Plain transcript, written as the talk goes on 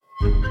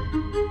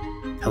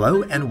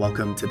Hello and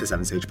welcome to the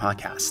Seven Sage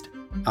Podcast.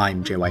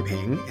 I'm JY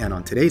Ping, and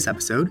on today's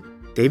episode,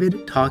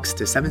 David talks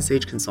to Seven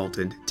Sage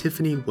consultant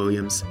Tiffany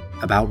Williams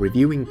about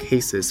reviewing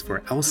cases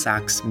for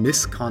LSAC's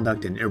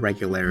Misconduct and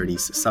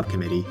Irregularities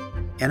Subcommittee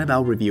and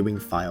about reviewing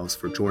files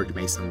for George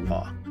Mason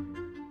Law.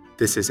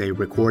 This is a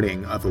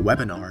recording of a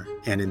webinar,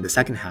 and in the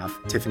second half,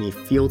 Tiffany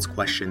fields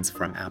questions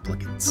from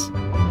applicants.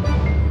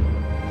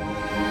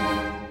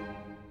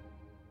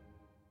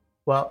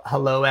 Well,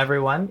 hello,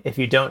 everyone. If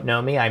you don't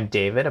know me, I'm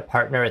David, a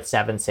partner at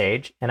Seven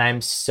Sage, and I'm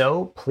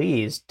so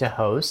pleased to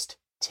host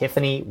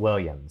Tiffany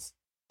Williams.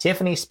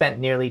 Tiffany spent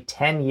nearly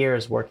 10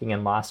 years working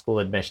in law school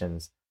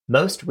admissions,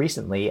 most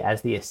recently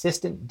as the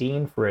Assistant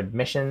Dean for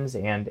Admissions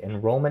and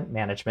Enrollment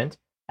Management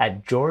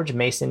at George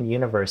Mason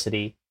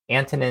University,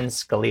 Antonin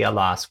Scalia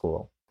Law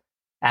School.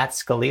 At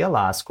Scalia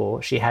Law School,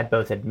 she had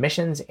both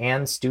admissions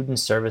and student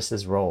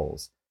services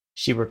roles.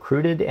 She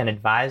recruited and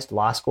advised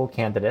law school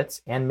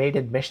candidates and made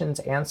admissions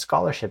and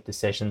scholarship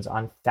decisions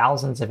on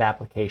thousands of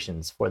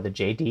applications for the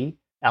JD,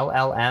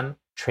 LLM,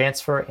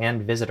 transfer,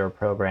 and visitor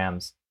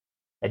programs.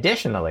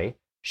 Additionally,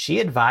 she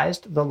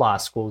advised the law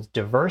school's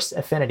diverse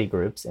affinity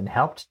groups and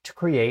helped to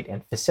create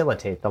and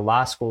facilitate the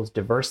law school's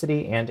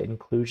Diversity and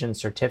Inclusion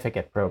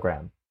Certificate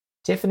program.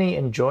 Tiffany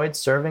enjoyed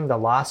serving the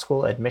law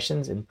school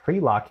admissions and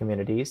pre-law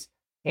communities,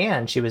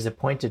 and she was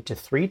appointed to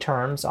 3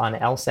 terms on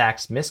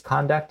LSAC's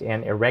Misconduct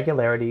and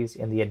Irregularities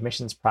in the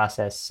Admissions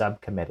Process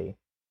Subcommittee.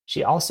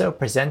 She also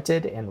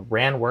presented and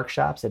ran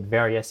workshops at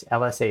various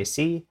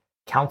LSAC,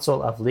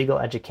 Council of Legal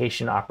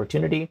Education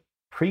Opportunity,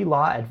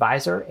 Pre-Law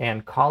Advisor,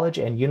 and college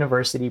and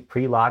university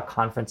pre-law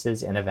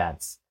conferences and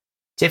events.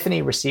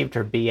 Tiffany received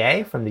her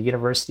BA from the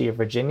University of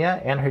Virginia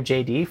and her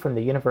JD from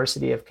the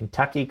University of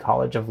Kentucky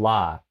College of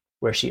Law,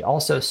 where she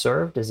also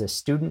served as a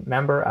student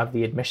member of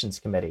the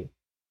Admissions Committee.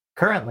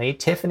 Currently,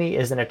 Tiffany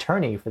is an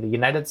attorney for the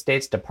United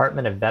States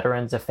Department of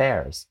Veterans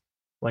Affairs.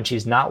 When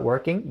she's not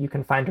working, you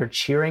can find her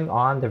cheering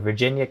on the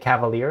Virginia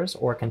Cavaliers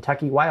or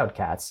Kentucky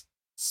Wildcats,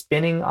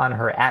 spinning on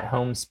her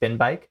at-home spin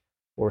bike,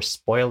 or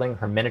spoiling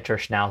her miniature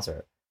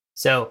schnauzer.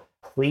 So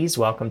please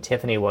welcome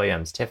Tiffany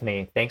Williams.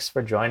 Tiffany, thanks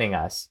for joining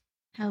us.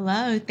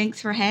 Hello,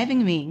 thanks for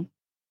having me.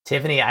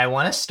 Tiffany, I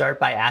want to start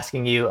by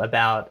asking you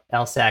about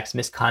LSAC's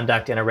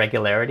Misconduct and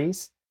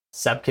Irregularities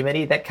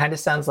Subcommittee. That kind of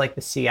sounds like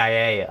the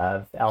CIA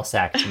of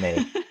LSAC to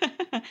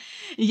me.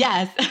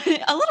 Yes,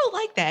 a little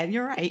like that.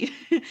 You're right.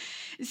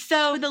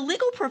 So the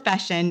legal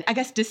profession, I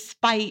guess,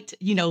 despite,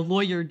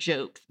 lawyer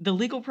jokes, the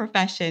legal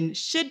profession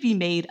should be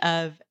made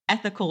of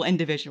ethical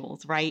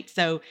individuals, right?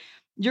 So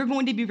you're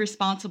going to be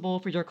responsible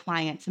for your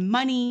client's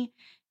money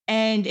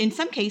and in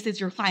some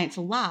cases, your client's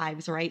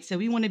lives, right? So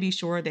we want to be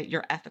sure that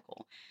you're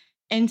ethical.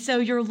 And so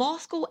your law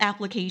school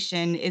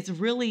application is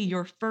really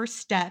your first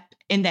step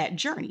in that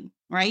journey,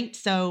 right?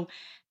 So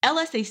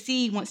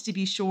LSAC wants to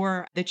be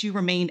sure that you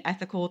remain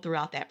ethical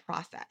throughout that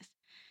process.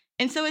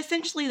 And so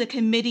essentially the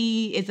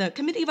committee is a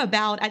committee of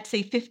about, I'd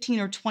say 15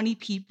 or 20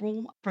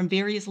 people from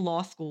various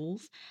law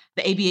schools,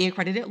 the ABA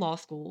accredited law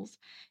schools.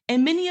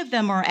 And many of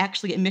them are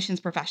actually admissions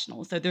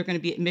professionals. So they're going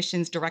to be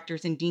admissions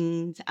directors and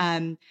deans.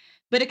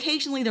 But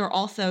occasionally there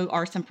also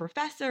are some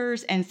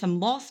professors and some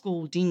law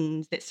school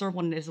deans that serve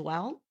on it as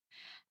well.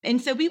 And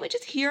so we would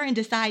just hear and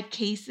decide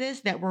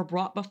cases that were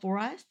brought before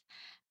us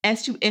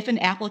as to if an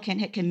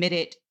applicant had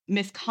committed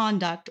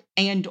misconduct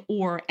and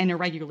or an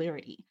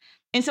irregularity.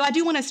 And so I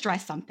do want to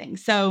stress something.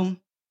 So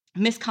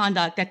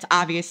misconduct, that's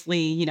obviously,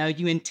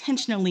 you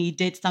intentionally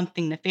did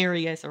something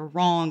nefarious or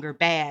wrong or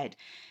bad,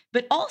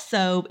 but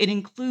also it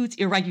includes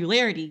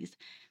irregularities,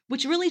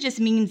 which really just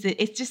means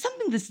that it's just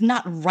something that's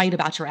not right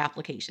about your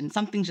application.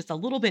 Something's just a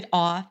little bit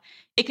off.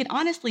 It could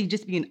honestly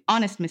just be an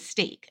honest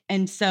mistake.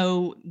 And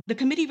so the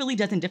committee really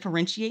doesn't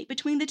differentiate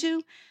between the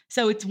two.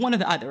 So it's one or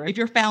the other. If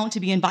you're found to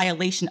be in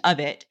violation of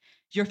it,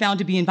 you're found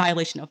to be in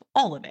violation of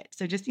all of it.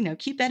 So just,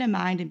 keep that in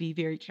mind and be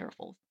very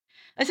careful.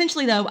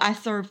 Essentially, though, I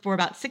served for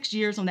about 6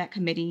 years on that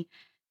committee.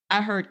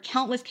 I heard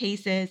countless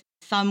cases,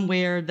 some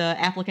where the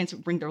applicants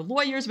would bring their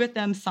lawyers with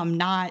them, some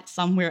not,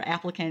 some where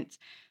applicants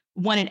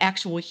wanted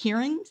actual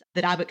hearings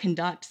that I would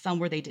conduct, some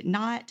where they did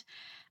not.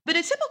 But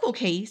a typical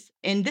case,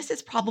 and this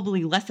is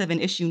probably less of an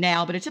issue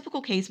now, but a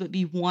typical case would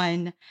be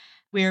one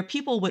where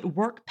people would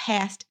work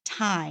past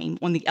time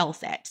on the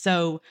LSAT.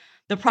 So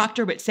the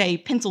proctor would say,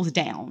 pencils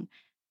down,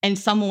 and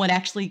someone would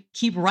actually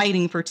keep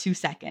writing for 2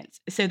 seconds.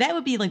 So that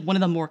would be like one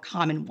of the more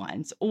common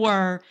ones.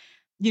 Or,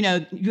 you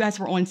guys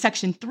were on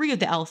section 3 of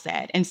the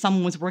LSAT and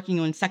someone was working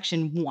on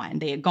section 1.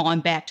 They had gone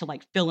back to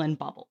fill in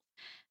bubbles.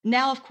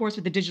 Now, of course,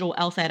 with the digital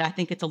LSAT, I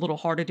think it's a little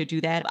harder to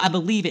do that. I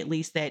believe at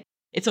least that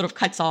it sort of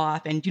cuts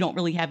off and you don't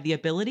really have the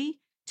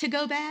ability to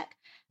go back.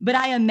 But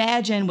I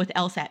imagine with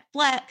LSAT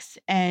Flex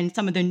and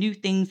some of the new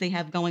things they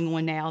have going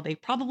on now, they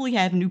probably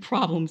have new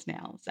problems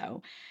now.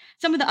 So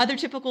some of the other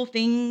typical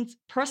things,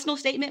 personal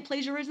statement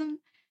plagiarism.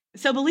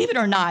 So believe it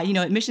or not,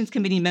 admissions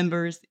committee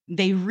members,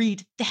 they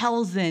read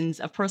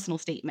thousands of personal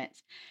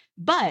statements.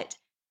 But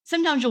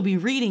sometimes you'll be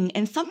reading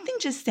and something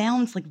just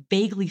sounds like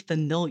vaguely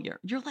familiar.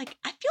 You're like,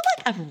 I feel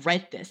like I've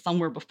read this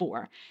somewhere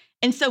before.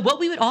 And so what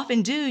we would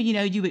often do,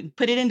 you would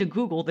put it into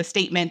Google, the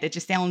statement that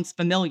just sounds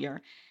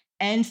familiar.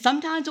 And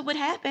sometimes what would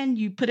happen,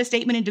 you put a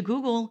statement into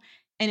Google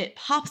and it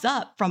pops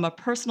up from a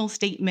personal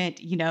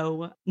statement,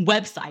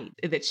 website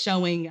that's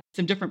showing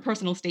some different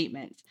personal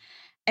statements.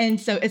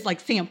 And so it's like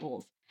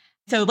samples.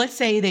 So let's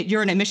say that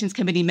you're an admissions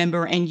committee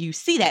member and you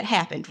see that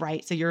happened,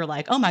 right? So you're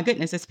like, oh my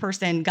goodness, this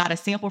person got a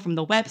sample from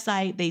the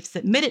website. They've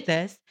submitted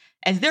this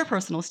as their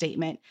personal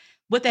statement.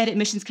 What that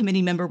admissions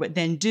committee member would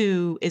then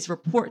do is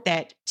report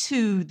that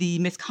to the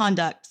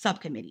misconduct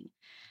subcommittee.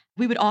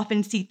 We would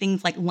often see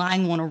things like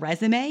lying on a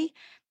resume.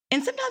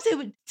 And sometimes it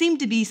would seem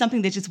to be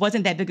something that just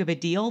wasn't that big of a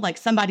deal. Like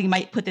somebody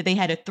might put that they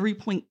had a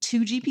 3.2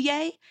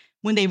 GPA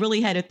when they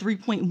really had a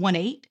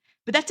 3.18.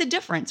 But that's a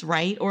difference,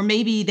 right? Or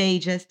maybe they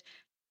just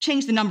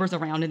changed the numbers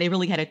around and they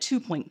really had a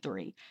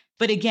 2.3.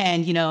 But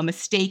again, a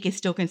mistake is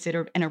still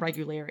considered an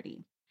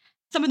irregularity.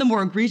 Some of the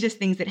more egregious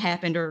things that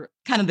happened are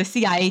kind of the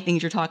CIA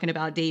things you're talking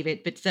about,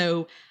 David. But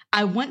so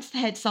I once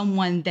had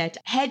someone that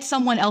had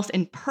someone else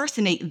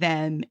impersonate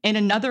them in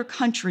another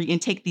country and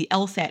take the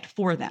LSAT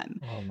for them.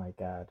 Oh my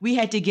God. We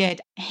had to get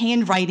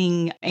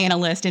handwriting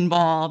analyst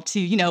involved to,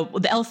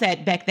 the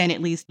LSAT back then,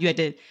 at least you had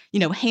to,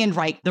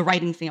 handwrite the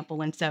writing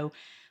sample. And so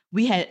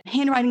we had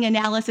handwriting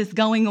analysis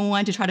going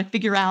on to try to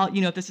figure out,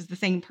 if this is the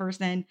same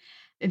person.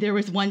 There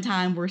was one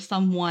time where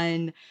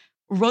someone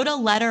wrote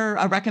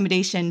a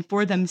recommendation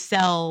for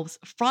themselves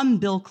from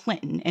Bill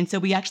Clinton. And so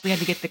we actually had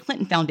to get the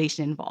Clinton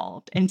Foundation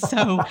involved. And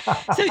so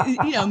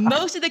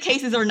most of the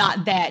cases are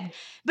not that.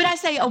 But I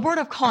say a word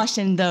of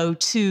caution, though,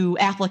 to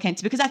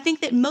applicants, because I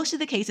think that most of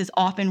the cases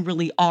often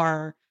really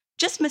are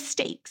just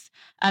mistakes.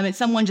 It's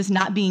someone just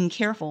not being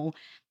careful.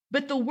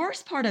 But the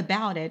worst part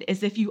about it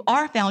is if you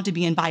are found to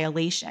be in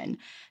violation,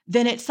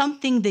 then it's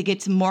something that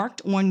gets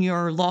marked on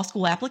your law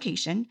school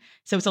application.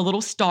 So it's a little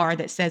star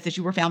that says that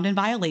you were found in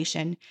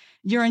violation.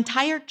 Your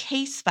entire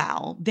case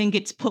file then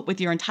gets put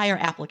with your entire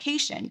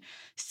application.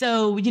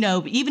 So,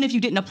 even if you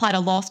didn't apply to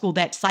law school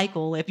that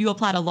cycle, if you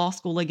apply to law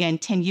school again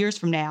 10 years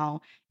from now,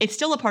 it's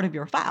still a part of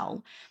your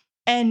file.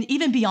 And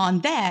even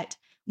beyond that,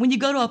 when you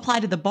go to apply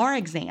to the bar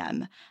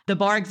exam, the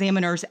bar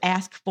examiners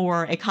ask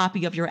for a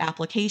copy of your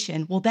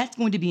application. Well, that's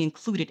going to be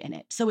included in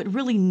it. So it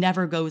really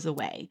never goes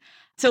away.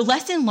 So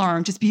lesson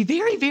learned, just be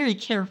very, very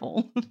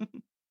careful.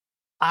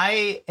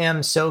 I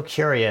am so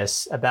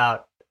curious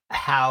about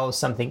how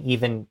something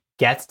even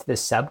gets to the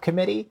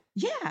subcommittee.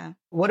 Yeah.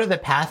 What are the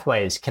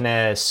pathways? Can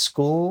a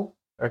school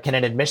or can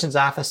an admissions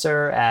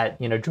officer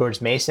at,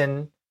 George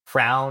Mason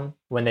frown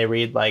when they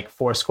read like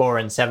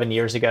 7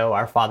 years ago,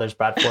 our fathers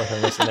brought forth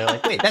on this, and they're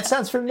like, wait, that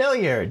sounds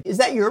familiar. Is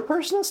that your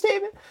personal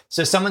statement?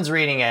 So someone's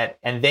reading it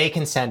and they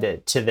can send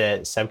it to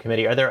the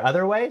subcommittee. Are there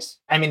other ways?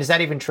 I mean, is that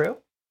even true?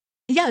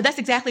 Yeah, that's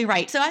exactly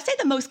right. So I say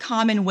the most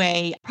common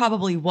way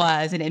probably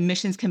was an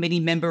admissions committee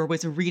member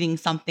was reading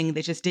something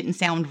that just didn't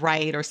sound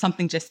right or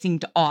something just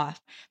seemed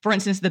off. For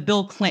instance, the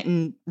Bill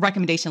Clinton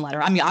recommendation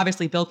letter. I mean,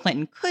 obviously Bill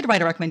Clinton could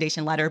write a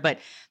recommendation letter, but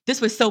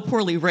this was so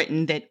poorly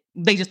written that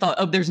they just thought,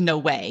 oh, there's no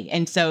way.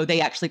 And so they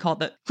actually called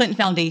the Clinton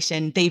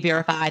Foundation. They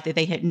verified that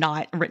they had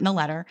not written a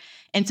letter.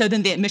 And so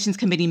then the admissions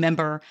committee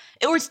member,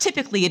 or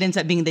typically it ends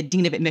up being the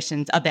dean of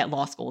admissions of that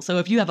law school. So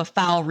if you have a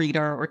file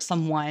reader or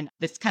someone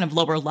that's kind of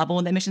lower level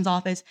in the admissions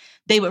office,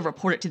 they would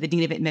report it to the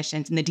dean of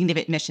admissions, and the dean of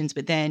admissions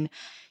would then,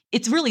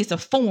 it's a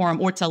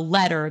form or it's a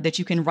letter that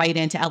you can write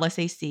into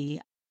LSAC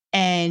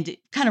and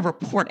kind of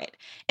report it.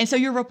 And so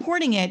you're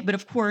reporting it, but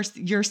of course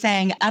you're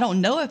saying, I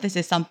don't know if this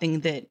is something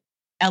that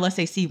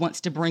LSAC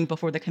wants to bring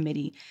before the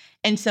committee.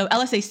 And so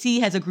LSAC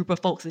has a group of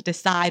folks that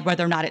decide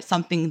whether or not it's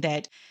something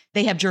that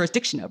they have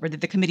jurisdiction over, that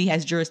the committee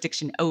has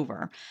jurisdiction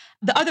over.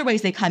 The other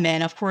ways they come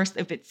in, of course,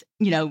 if it's,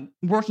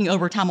 working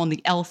overtime on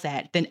the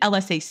LSAT, then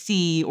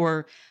LSAC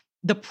or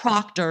the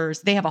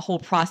proctors, they have a whole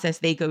process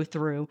they go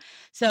through.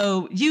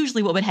 So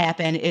usually what would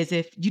happen is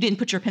if you didn't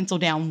put your pencil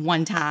down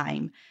one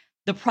time,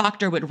 the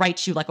proctor would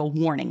write you like a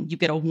warning. You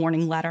get a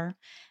warning letter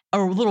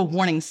or a little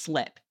warning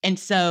slip. And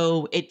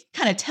so it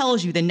kind of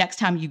tells you the next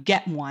time you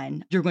get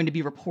one, you're going to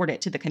be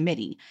reported to the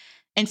committee.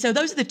 And so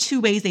those are the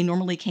two ways they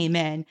normally came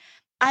in.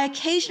 I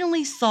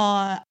occasionally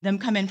saw them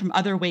come in from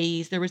other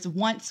ways. There was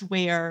once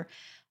where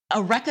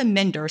a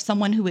recommender,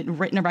 someone who had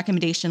written a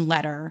recommendation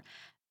letter,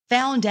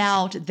 found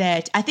out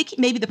that I think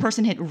maybe the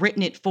person had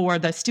written it for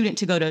the student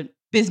to go to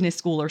business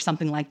school or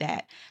something like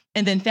that,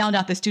 and then found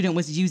out the student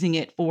was using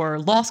it for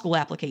law school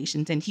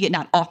applications and he had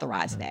not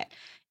authorized that.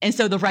 And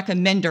so the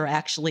recommender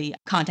actually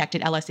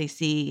contacted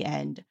LSAC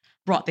and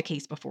brought the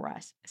case before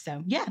us.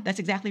 So yeah, that's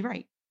exactly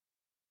right.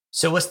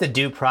 So what's the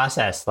due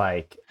process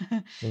like?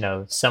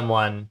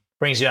 Someone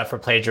brings you up for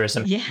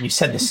plagiarism. Yeah. You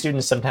said the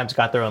students sometimes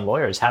got their own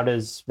lawyers. How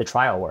does the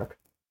trial work?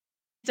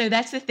 So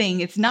that's the thing.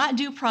 It's not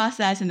due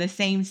process in the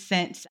same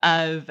sense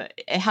of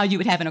how you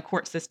would have in a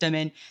court system,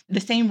 and the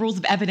same rules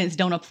of evidence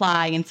don't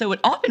apply. And so it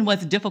often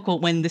was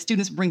difficult when the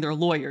students bring their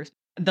lawyers.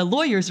 The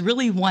lawyers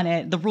really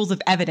wanted the rules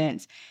of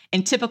evidence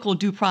and typical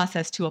due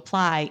process to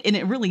apply, and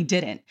it really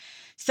didn't.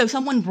 So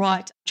someone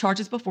brought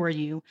charges before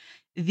you.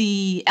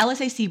 The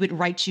LSAC would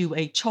write you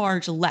a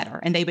charge letter,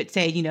 and they would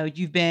say,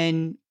 you've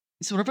been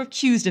sort of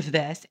accused of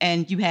this,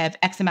 and you have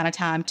X amount of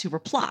time to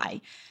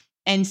reply.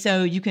 And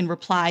so you can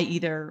reply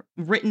either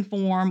written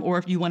form, or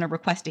if you want to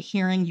request a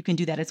hearing, you can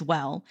do that as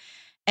well.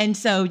 And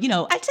so,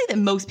 I'd say that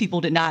most people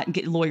did not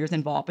get lawyers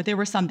involved, but there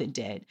were some that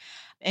did.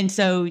 And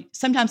so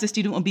sometimes the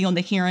student would be on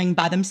the hearing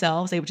by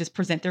themselves. They would just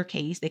present their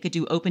case. They could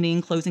do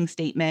opening, closing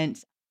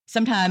statements.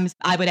 Sometimes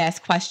I would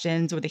ask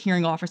questions or the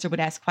hearing officer would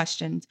ask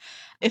questions.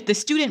 If the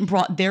student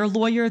brought their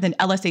lawyer, then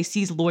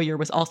LSAC's lawyer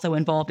was also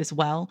involved as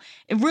well.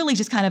 It really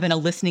just kind of in a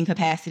listening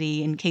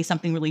capacity in case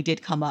something really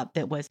did come up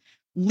that was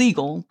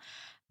legal.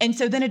 And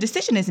so then a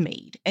decision is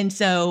made. And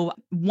so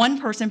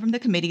one person from the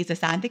committee is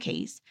assigned the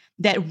case.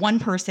 That one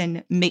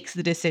person makes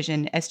the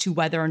decision as to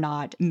whether or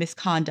not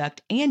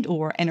misconduct and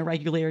or an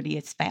irregularity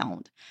is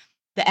found.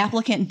 The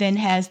applicant then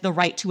has the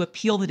right to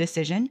appeal the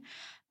decision.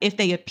 If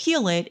they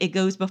appeal it, it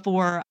goes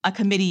before a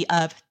committee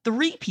of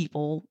 3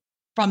 people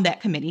from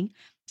that committee.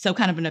 So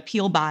kind of an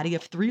appeal body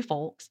of 3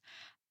 folks.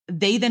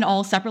 They then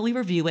all separately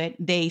review it.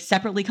 They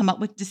separately come up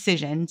with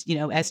decisions,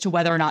 as to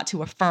whether or not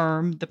to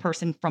affirm the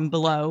person from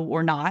below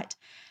or not.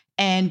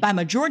 And by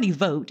majority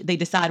vote, they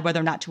decide whether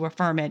or not to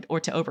affirm it or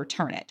to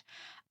overturn it.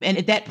 And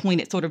at that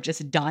point, it's sort of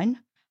just done.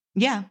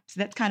 Yeah,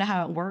 so that's kind of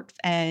how it works.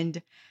 And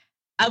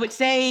I would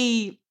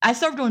say I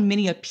served on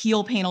many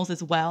appeal panels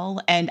as well.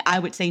 And I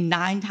would say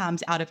 9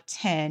 times out of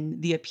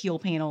 10, the appeal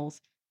panels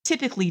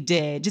typically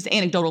did, just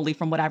anecdotally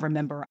from what I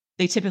remember,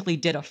 they typically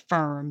did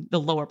affirm the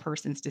lower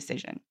person's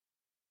decision.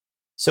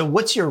 So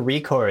what's your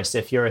recourse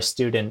if you're a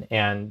student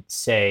and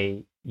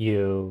say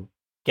you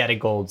get a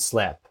gold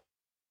slip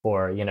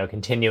for,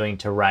 continuing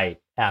to write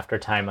after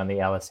time on the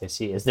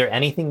LSAC? Is there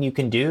anything you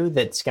can do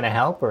that's going to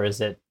help, or is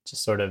it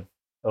just sort of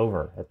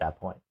over at that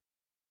point?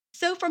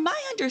 So from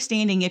my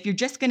understanding, if you're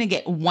just going to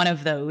get one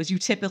of those, you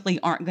typically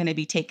aren't going to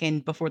be taken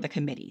before the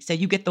committee. So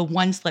you get the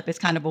one slip as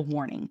kind of a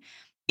warning.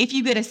 If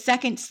you get a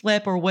second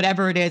slip or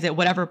whatever it is, at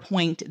whatever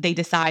point they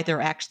decide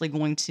they're actually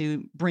going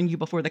to bring you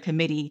before the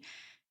committee,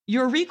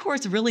 your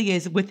recourse really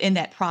is within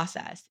that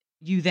process.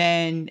 You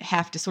then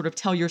have to sort of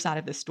tell your side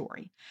of the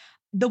story.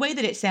 The way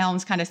that it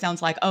sounds kind of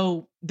sounds like,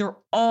 oh, we're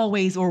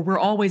always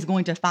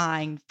going to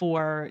fine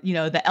for,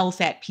 the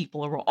LSAT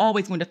people, or we're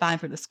always going to fine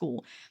for the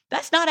school.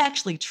 That's not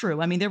actually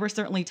true. I mean, there were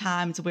certainly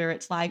times where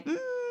it's like,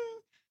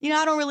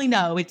 I don't really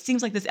know. It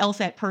seems like this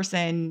LSAT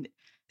person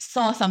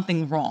saw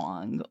something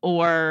wrong,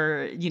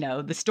 or,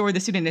 the story the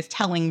student is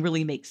telling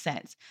really makes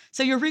sense.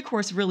 So your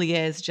recourse really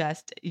is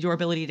just your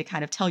ability to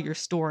kind of tell your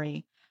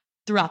story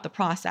throughout the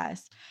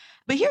process.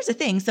 But here's the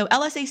thing. So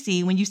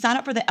LSAC, when you sign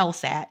up for the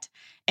LSAT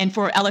and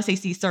for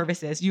LSAC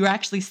services, you're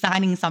actually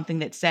signing something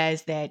that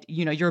says that,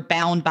 you're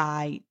bound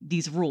by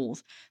these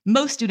rules.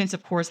 Most students,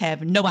 of course,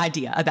 have no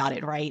idea about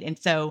it, right? And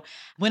so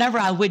whenever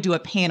I would do a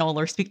panel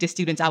or speak to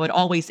students, I would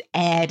always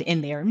add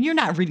in there, you're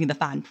not reading the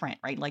fine print,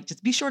 right? Like,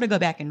 just be sure to go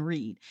back and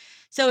read.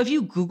 So if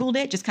you Googled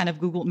it, just kind of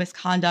Googled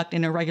misconduct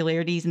and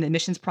irregularities in the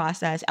admissions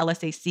process,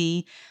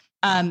 LSAC,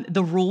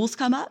 the rules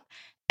come up.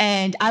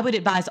 And I would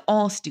advise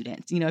all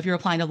students, if you're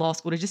applying to law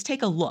school, to just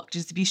take a look,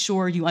 just to be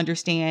sure you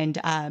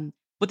understand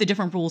what the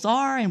different rules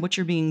are and what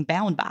you're being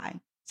bound by,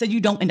 so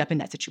you don't end up in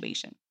that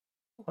situation.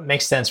 It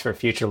makes sense for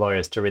future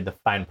lawyers to read the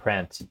fine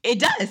print. It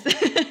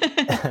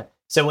does.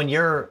 So when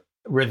you're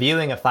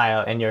reviewing a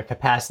file in your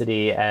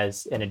capacity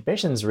as an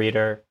admissions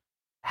reader,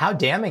 how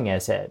damning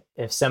is it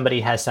if somebody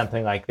has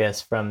something like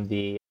this from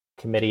the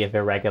Committee of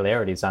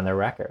Irregularities on their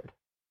record?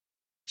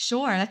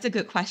 Sure, that's a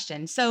good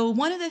question. So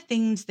one of the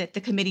things that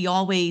the committee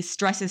always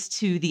stresses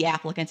to the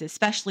applicants,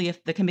 especially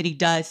if the committee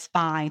does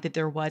find that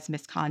there was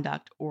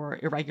misconduct or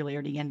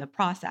irregularity in the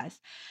process,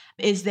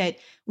 is that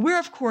we're,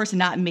 of course,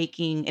 not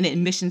making an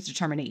admissions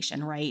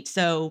determination, right?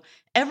 So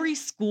every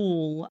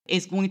school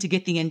is going to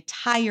get the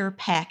entire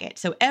packet.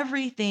 So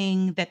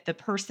everything that the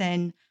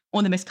person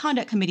on the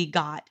misconduct committee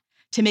got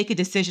to make a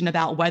decision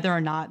about whether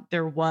or not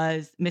there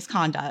was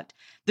misconduct,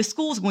 the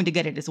school is going to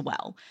get it as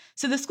well.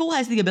 So the school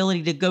has the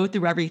ability to go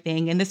through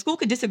everything, and the school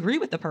could disagree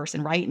with the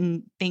person, right?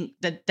 And think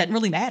that doesn't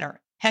really matter.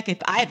 Heck, if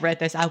I had read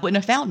this, I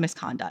wouldn't have found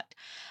misconduct.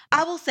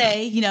 I will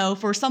say,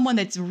 for someone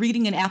that's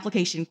reading an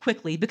application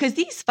quickly, because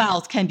these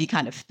files can be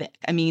kind of thick.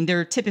 I mean,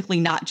 they're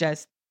typically not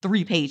just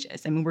 3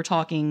 pages. I mean, we're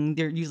talking,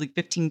 they're usually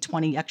 15,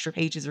 20 extra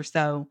pages or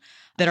so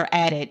that are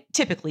added,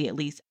 typically at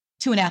least,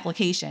 to an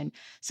application.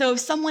 So if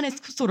someone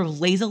is sort of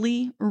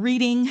lazily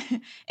reading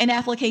an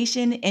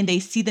application and they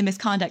see the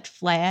misconduct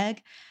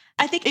flag,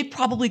 I think it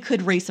probably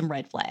could raise some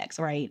red flags,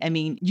 right? I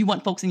mean, you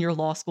want folks in your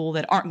law school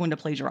that aren't going to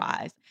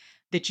plagiarize,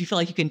 that you feel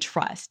like you can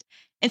trust.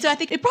 And so I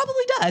think it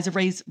probably does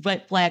raise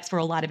red flags for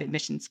a lot of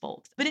admissions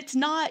folks, but it's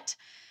not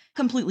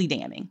completely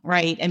damning,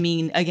 right? I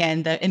mean,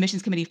 again, the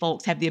admissions committee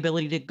folks have the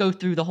ability to go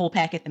through the whole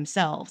packet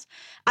themselves.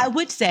 I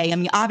would say,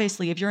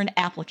 obviously, if you're an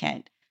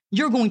applicant,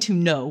 you're going to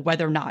know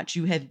whether or not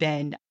you have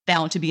been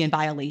found to be in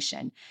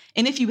violation.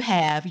 And if you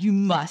have, you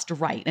must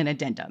write an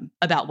addendum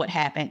about what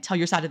happened, tell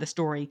your side of the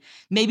story,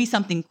 maybe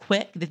something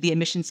quick that the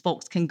admissions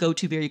folks can go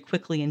to very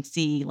quickly and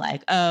see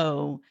like,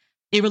 oh,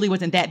 it really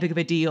wasn't that big of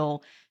a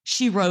deal.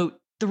 She wrote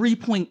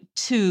 3.2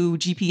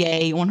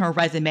 GPA on her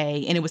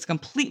resume and it was a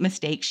complete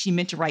mistake. She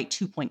meant to write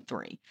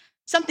 2.3.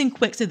 Something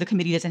quick so the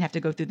committee doesn't have to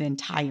go through the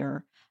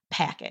entire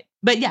packet.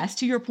 But yes,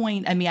 to your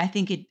point, I mean, I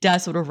think it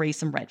does sort of raise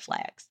some red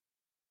flags.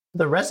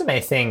 The resume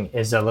thing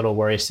is a little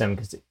worrisome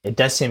because it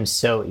does seem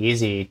so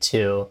easy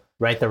to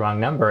write the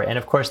wrong number. And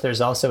of course, there's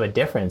also a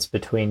difference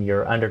between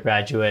your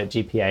undergraduate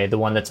GPA, the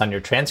one that's on your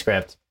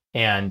transcript,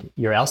 and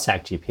your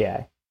LSAC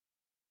GPA.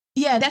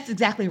 Yeah, that's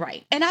exactly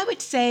right. And I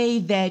would say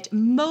that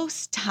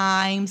most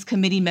times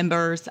committee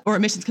members or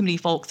admissions committee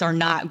folks are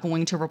not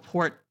going to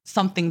report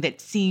something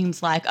that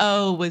seems like,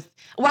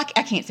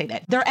 I can't say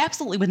that. They're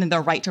absolutely within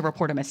their right to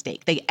report a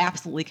mistake. They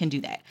absolutely can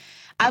do that.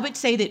 I would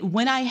say that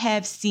when I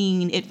have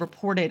seen it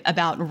reported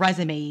about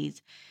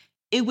resumes,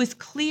 it was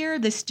clear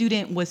the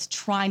student was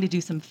trying to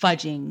do some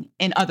fudging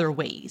in other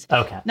ways.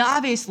 Okay. Now,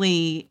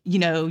 obviously,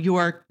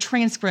 your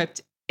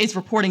transcript is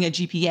reporting a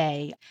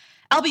GPA.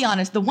 I'll be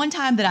honest, the one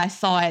time that I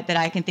saw it that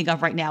I can think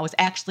of right now was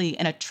actually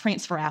in a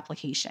transfer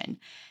application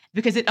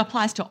because it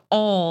applies to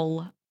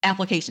all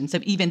applications. So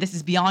even this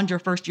is beyond your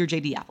first year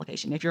JD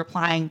application. If you're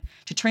applying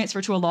to transfer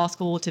to a law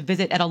school, to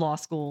visit at a law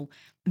school,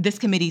 this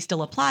committee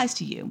still applies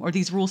to you or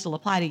these rules still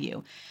apply to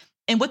you.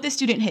 And what the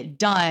student had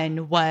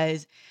done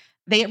was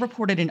they had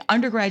reported an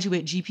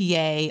undergraduate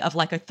GPA of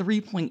like a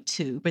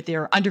 3.2, but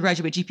their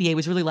undergraduate GPA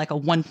was really like a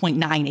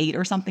 1.98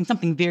 or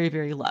something very,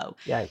 very low.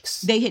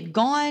 Yikes. They had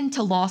gone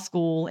to law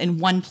school in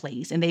one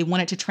place and they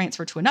wanted to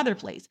transfer to another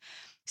place.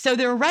 So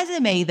their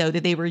resume, though,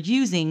 that they were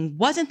using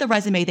wasn't the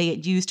resume they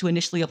had used to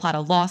initially apply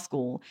to law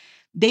school.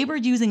 They were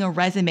using a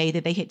resume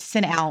that they had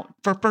sent out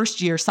for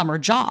first-year summer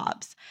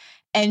jobs.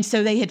 And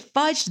so they had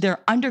fudged their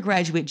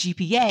undergraduate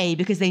GPA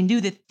because they knew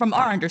that, from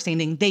our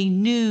understanding, they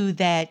knew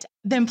that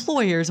the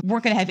employers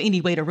weren't going to have any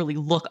way to really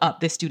look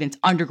up the student's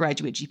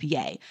undergraduate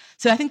GPA.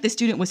 So I think the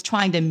student was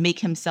trying to make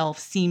himself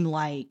seem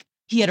like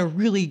he had a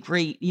really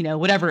great,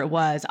 whatever it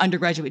was,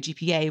 undergraduate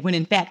GPA, when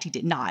in fact he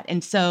did not.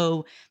 And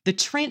so the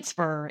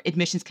transfer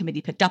admissions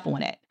committee picked up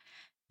on it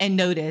and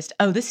noticed,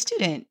 oh, this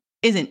student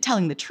isn't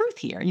telling the truth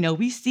here.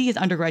 We see his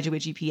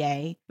undergraduate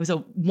GPA. It was a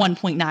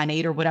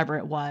 1.98 or whatever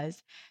it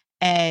was.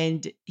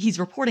 And he's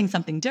reporting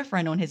something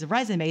different on his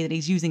resume that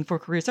he's using for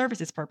career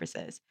services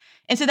purposes.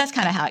 And so that's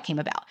kind of how it came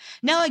about.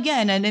 Now,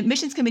 again, an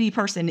admissions committee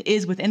person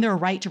is within their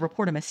right to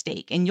report a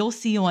mistake. And you'll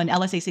see on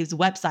LSAC's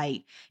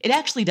website, it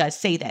actually does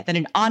say that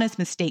an honest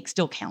mistake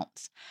still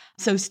counts.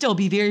 So still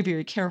be very,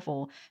 very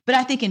careful. But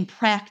I think in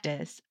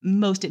practice,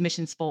 most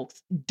admissions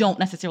folks don't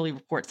necessarily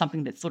report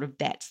something that's sort of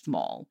that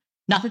small.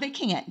 Not that they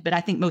can't, but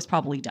I think most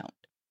probably don't.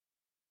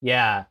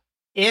 Yeah.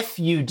 If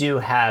you do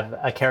have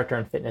a character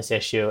and fitness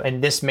issue,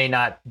 and this may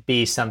not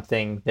be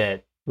something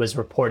that was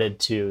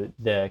reported to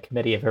the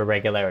Committee of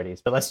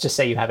Irregularities, but let's just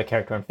say you have a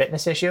character and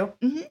fitness issue,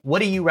 What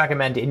do you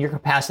recommend in your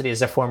capacity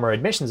as a former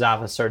admissions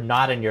officer,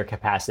 not in your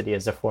capacity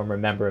as a former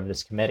member of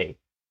this committee?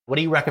 What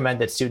do you recommend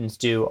that students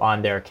do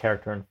on their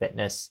character and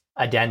fitness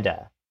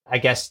addenda? I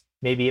guess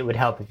maybe it would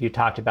help if you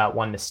talked about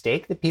one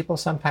mistake that people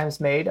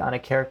sometimes made on a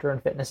character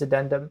and fitness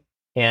addendum,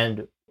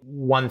 and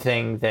one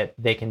thing that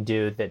they can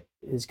do that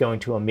is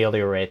going to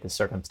ameliorate the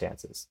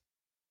circumstances.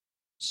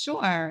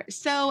 Sure.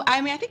 So,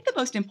 I think the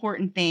most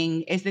important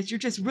thing is that you're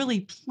just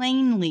really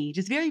plainly,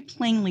 just very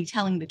plainly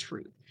telling the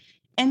truth.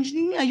 And,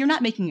 you're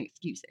not making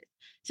excuses.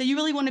 So you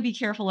really want to be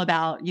careful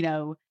about,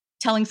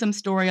 telling some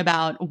story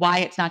about why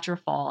it's not your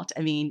fault.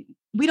 I mean,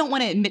 we don't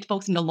want to admit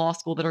folks into law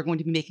school that are going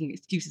to be making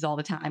excuses all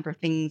the time for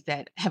things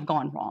that have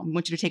gone wrong. We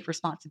want you to take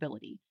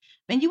responsibility.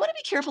 And you want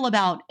to be careful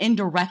about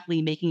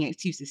indirectly making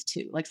excuses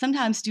too. Like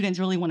sometimes students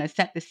really want to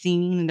set the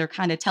scene and they're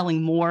kind of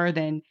telling more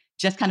than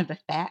just kind of the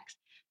facts.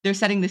 They're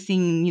setting the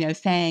scene,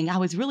 saying, I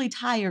was really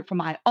tired from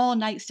my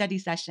all-night study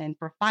session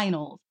for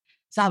finals.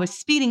 So I was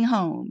speeding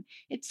home.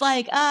 It's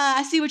like,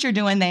 I see what you're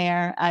doing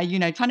there.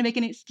 Trying to make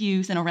an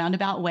excuse in a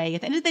roundabout way.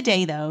 At the end of the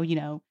day, though,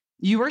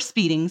 you were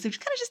speeding. So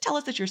just tell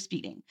us that you're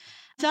speeding.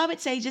 So I would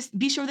say just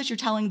be sure that you're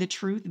telling the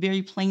truth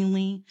very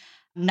plainly,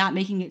 not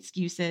making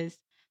excuses.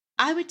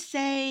 I would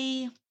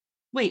say,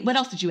 wait, what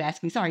else did you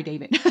ask me? Sorry,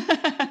 David.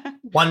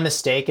 One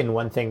mistake and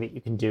one thing that you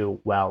can do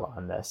well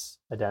on this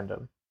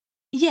addendum.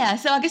 Yeah,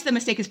 so I guess the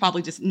mistake is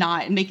probably just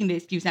not making the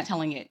excuse, not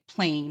telling it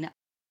plain.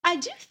 I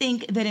do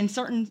think that in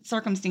certain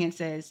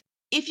circumstances,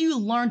 if you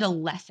learned a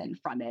lesson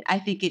from it, I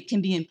think it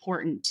can be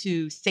important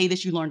to say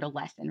that you learned a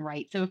lesson,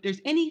 right? So if there's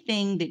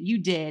anything that you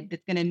did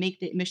that's going to make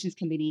the admissions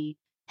committee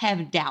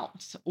have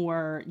doubts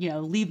or,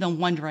 leave them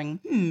wondering,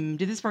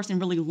 did this person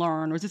really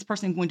learn or is this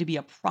person going to be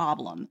a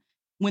problem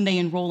when they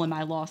enroll in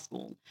my law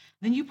school?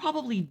 Then you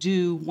probably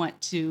do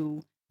want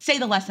to say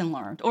the lesson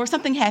learned or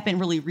something happened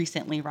really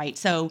recently, right?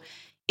 So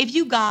if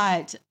you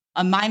got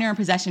a minor in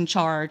possession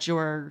charge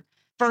your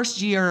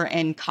first year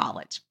in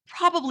college,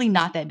 probably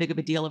not that big of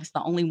a deal if it's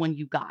the only one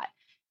you got.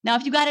 Now,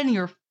 if you got it in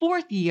your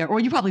fourth year, or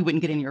you probably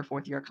wouldn't get in your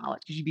fourth year of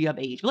college because you'd be of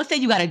age. But let's say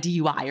you got a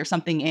DUI or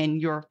something in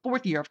your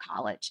fourth year of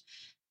college,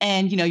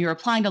 and you're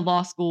applying to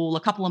law school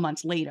a couple of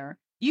months later.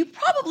 You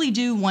probably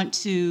do want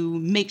to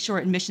make sure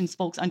admissions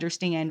folks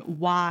understand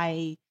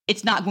why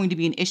it's not going to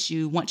be an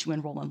issue once you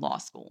enroll in law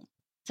school.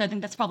 So I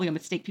think that's probably a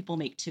mistake people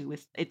make too.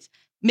 It's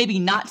maybe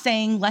not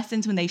saying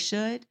lessons when they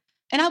should.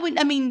 And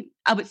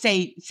I would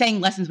say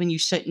saying lessons when you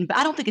shouldn't, but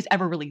I don't think it's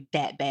ever really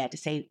that bad to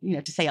say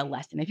a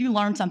lesson. If you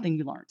learn something,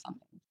 you learn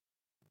something.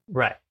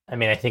 Right.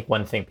 I think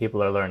one thing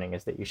people are learning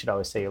is that you should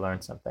always say you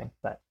learned something,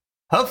 but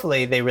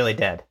hopefully they really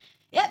did.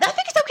 Yeah, I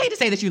think it's okay to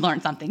say that you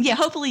learned something. Yeah,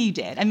 hopefully you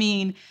did.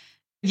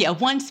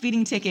 One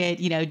speeding ticket,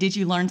 did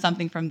you learn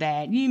something from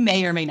that? You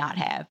may or may not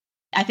have.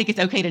 I think it's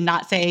okay to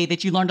not say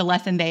that you learned a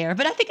lesson there,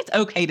 but I think it's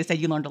okay to say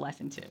you learned a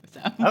lesson too.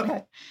 So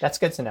okay, that's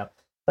good to know.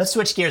 Let's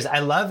switch gears. I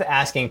love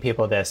asking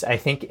people this. I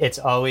think it's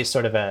always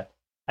sort of a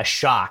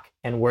shock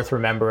and worth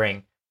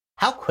remembering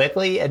how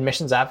quickly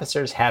admissions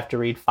officers have to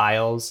read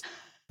files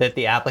that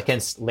the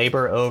applicants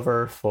labor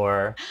over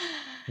for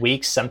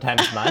weeks,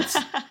 sometimes months.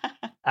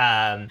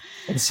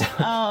 So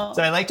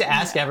I like to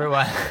ask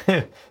everyone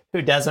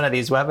who does one of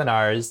these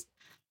webinars,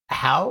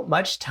 how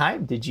much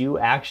time did you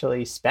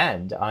actually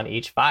spend on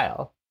each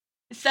file?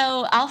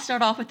 So I'll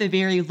start off with the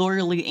very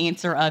lawyerly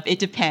answer of it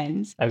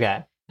depends.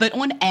 Okay. But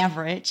on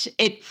average,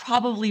 it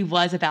probably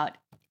was about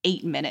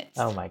 8 minutes.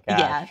 Oh my God.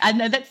 Yeah, I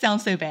know that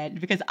sounds so bad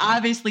because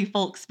obviously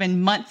folks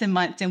spend months and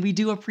months and we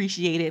do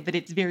appreciate it, but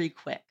it's very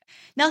quick.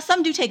 Now,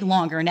 some do take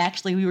longer. And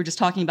actually, we were just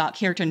talking about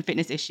character and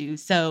fitness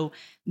issues. So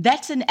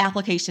that's an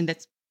application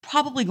that's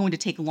probably going to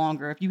take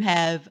longer. If you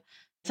have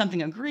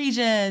something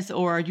egregious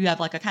or you have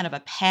like a kind of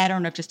a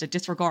pattern of just a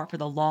disregard for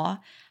the law,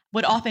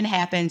 what often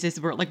happens is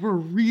we're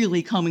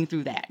really combing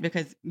through that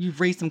because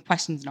you've raised some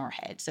questions in our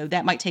head. So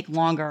that might take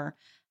longer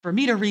for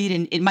me to read,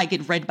 and it might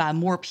get read by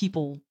more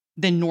people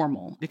than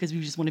normal because we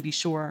just want to be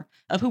sure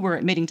of who we're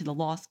admitting to the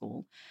law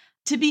school.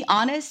 To be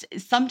honest,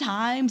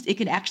 sometimes it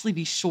can actually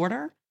be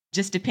shorter,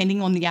 just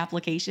depending on the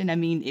application.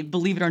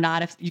 Believe it or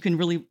not, if you can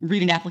really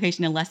read an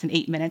application in less than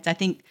 8 minutes, I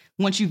think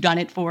once you've done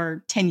it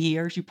for 10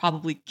 years, you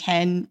probably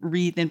can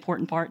read the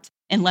important parts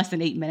in less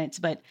than 8 minutes.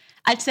 But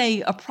I'd say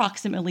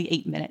approximately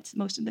 8 minutes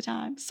most of the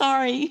time.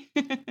 Sorry.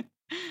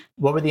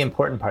 What were the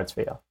important parts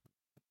for you?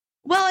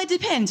 Well, it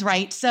depends,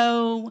 right?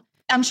 So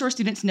I'm sure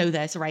students know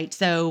this, right?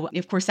 So,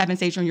 of course,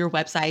 7Sage on your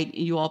website,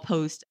 you all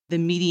post the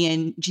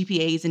median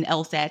GPAs and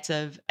LSATs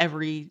of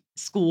every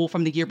school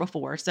from the year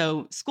before.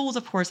 So schools,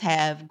 of course,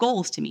 have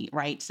goals to meet,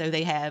 right? So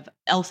they have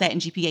LSAT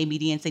and GPA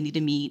medians they need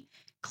to meet,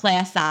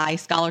 class size,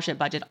 scholarship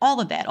budget,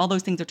 all of that. All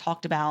those things are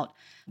talked about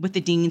with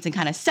the deans and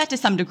kind of set to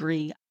some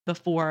degree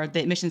before the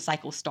admission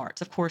cycle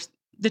starts. Of course,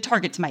 the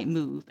targets might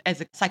move as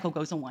the cycle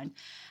goes on.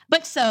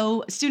 But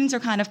so students are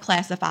kind of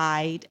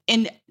classified.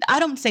 And I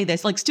don't say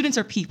this, like students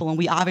are people, and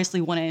we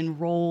obviously want to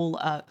enroll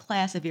a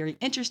class of very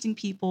interesting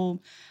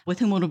people with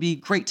whom it'll be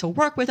great to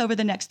work with over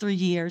the next 3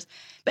 years.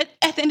 But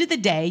at the end of the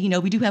day,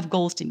 we do have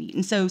goals to meet.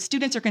 And so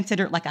students are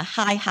considered like a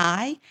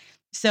high.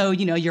 So,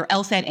 your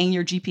LSAT and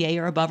your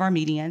GPA are above our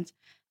medians.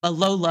 A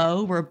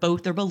low, where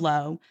both are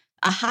below.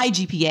 A high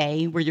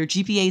GPA, where your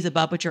GPA is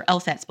above but your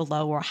LSAT's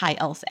below, or a high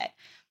LSAT.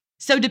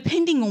 So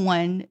depending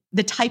on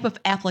the type of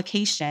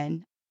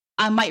application,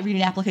 I might read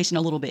an application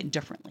a little bit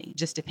differently,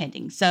 just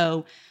depending.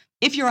 So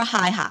if you're a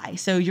high,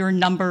 so your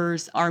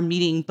numbers are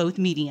meeting both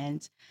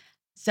medians.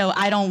 So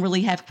I don't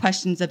really have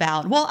questions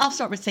about, well, I'll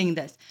start with saying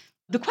this.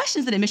 The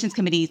questions that admissions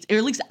committees, or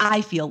at least I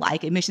feel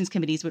like admissions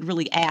committees would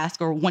really ask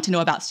or want to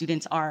know about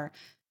students are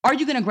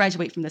you going to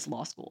graduate from this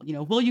law school?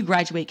 Will you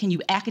graduate? Can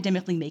you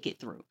academically make it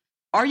through?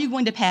 Are you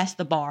going to pass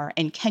the bar,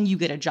 and can you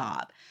get a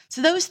job?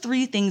 So those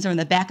 3 things are in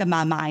the back of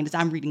my mind as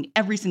I'm reading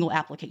every single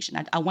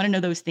application. I want to know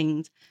those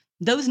things.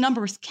 Those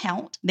numbers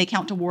count. They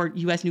count toward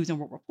U.S. News and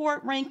World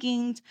Report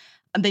rankings.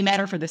 They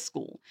matter for the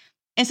school.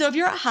 And so if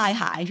you're a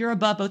high, if you're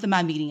above both of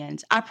my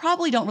medians, I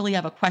probably don't really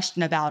have a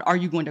question about, are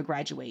you going to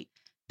graduate?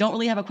 Don't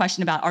really have a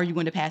question about, are you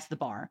going to pass the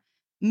bar?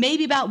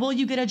 Maybe about, will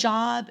you get a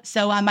job?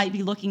 So I might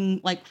be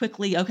looking like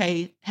quickly,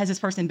 okay, has this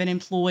person been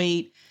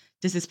employed?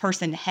 Does this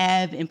person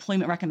have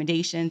employment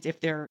recommendations if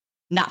they're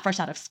not fresh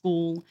out of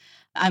school?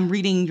 I'm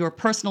reading your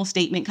personal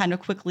statement kind of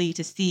quickly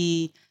to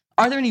see,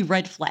 are there any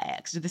red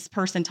flags? Did this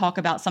person talk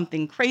about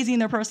something crazy in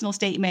their personal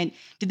statement?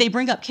 Did they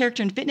bring up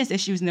character and fitness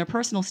issues in their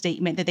personal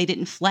statement that they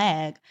didn't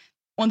flag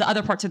on the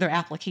other parts of their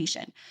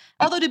application?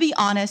 Although, to be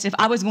honest, if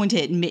I was going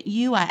to admit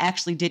you, I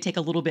actually did take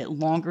a little bit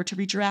longer to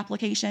read your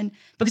application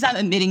because I'm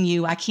admitting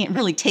you. I can't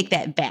really take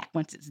that back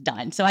once it's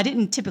done. So I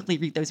didn't typically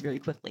read those very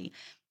quickly.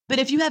 But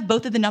if you have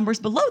both of the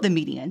numbers below the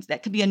medians,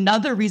 that could be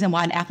another reason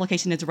why an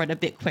application is read a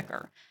bit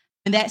quicker.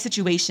 In that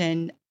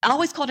situation, I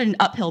always called it an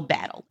uphill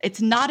battle. It's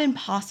not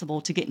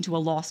impossible to get into a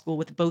law school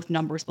with both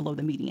numbers below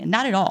the median,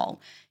 not at all.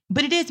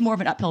 But it is more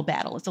of an uphill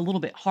battle. It's a little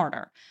bit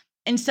harder.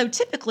 And so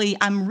typically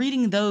I'm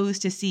reading those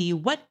to see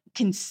what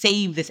can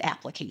save this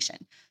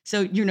application.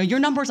 So, your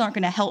numbers aren't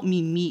going to help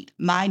me meet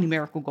my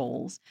numerical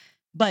goals,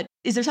 but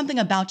is there something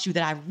about you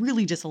that I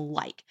really just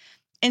like?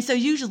 And so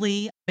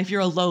usually if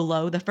you're a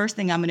low, the first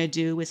thing I'm going to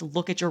do is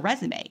look at your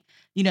resume.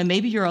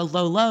 Maybe you're a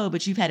low,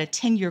 but you've had a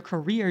 10-year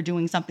career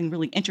doing something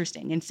really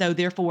interesting. And so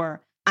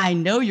therefore, I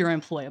know you're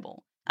employable.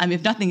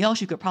 If nothing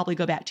else, you could probably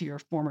go back to your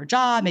former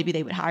job. Maybe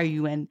they would hire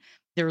you in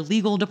their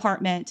legal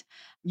department.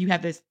 You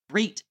have this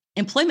great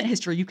employment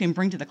history you can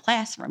bring to the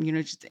classroom,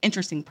 just an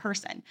interesting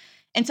person.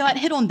 And so I'd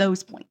hit on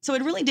those points. So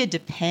it really did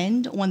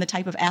depend on the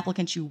type of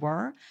applicant you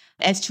were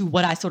as to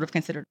what I sort of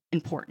considered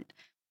important.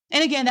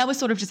 And again, that was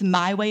sort of just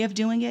my way of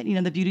doing it.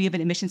 The beauty of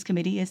an admissions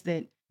committee is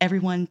that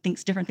everyone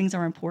thinks different things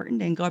are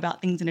important and go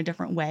about things in a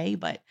different way.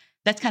 But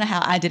that's kind of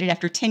how I did it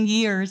after 10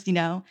 years,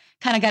 kind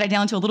of got it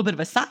down to a little bit of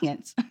a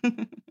science.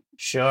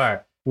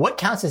 Sure. What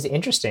counts as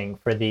interesting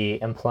for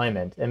the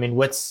employment?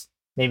 What's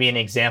maybe an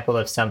example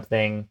of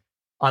something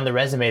on the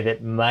resume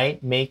that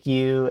might make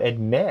you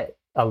admit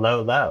a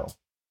low?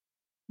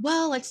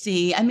 Well, let's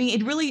see.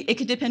 It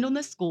could depend on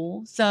the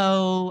school.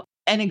 So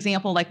an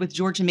example, like with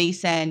George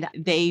Mason,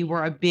 they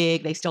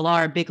still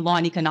are a big law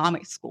and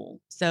economics school.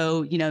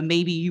 So,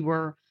 maybe you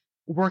were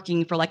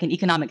working for like an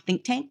economic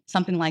think tank,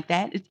 something like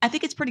that. I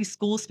think it's pretty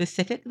school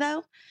specific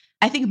though.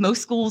 I think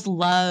most schools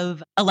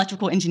love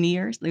electrical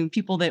engineers,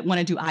 people that want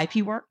to do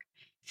IP work.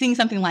 Seeing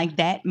something like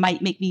that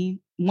might make me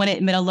want to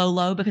admit a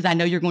low because I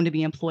know you're going to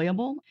be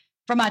employable.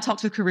 From my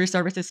talks with career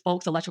services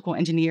folks, electrical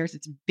engineers,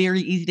 it's very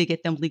easy to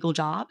get them legal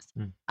jobs.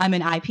 I'm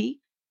in IP.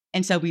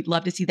 And so we'd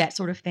love to see that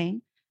sort of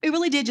thing. It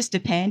really did just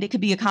depend. It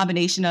could be a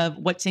combination of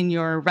what's in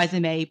your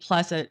resume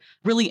plus a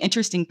really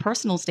interesting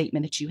personal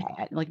statement that you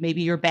had. Like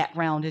maybe your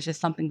background is just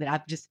something that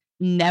I've just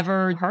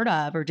never heard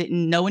of or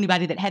didn't know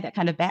anybody that had that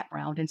kind of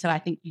background. And so I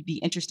think you'd be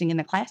interesting in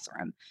the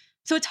classroom.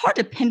 So it's hard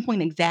to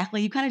pinpoint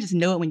exactly. You kind of just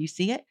know it when you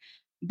see it.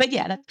 But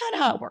yeah, that's kind of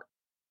how it works.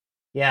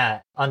 Yeah.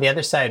 On the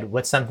other side,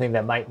 what's something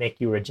that might make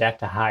you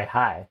reject a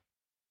high?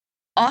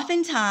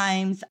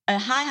 Oftentimes a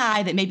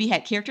high that maybe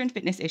had character and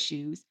fitness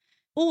issues,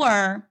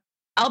 or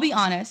I'll be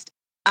honest,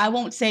 I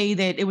won't say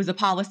that it was a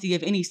policy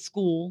of any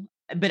school,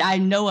 but I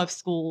know of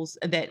schools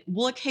that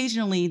will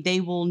occasionally, they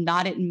will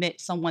not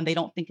admit someone they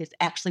don't think is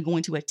actually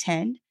going to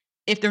attend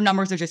if their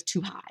numbers are just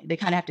too high. They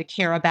kind of have to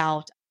care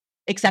about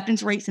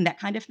acceptance rates and that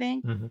kind of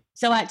thing. Mm-hmm.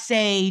 So I'd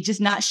say just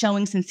not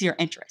showing sincere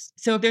interest.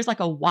 So if there's like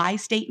a why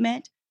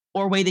statement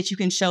or a way that you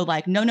can show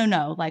like, no,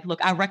 like,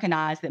 look, I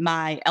recognize that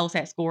my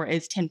LSAT score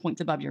is 10 points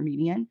above your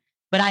median,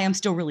 but I am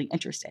still really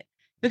interested.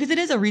 Because it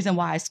is a reason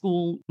why a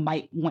school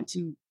might want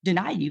to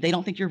deny you. They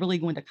don't think you're really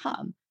going to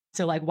come.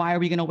 So like, why are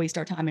we going to waste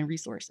our time and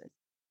resources?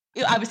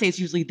 I would say it's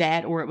usually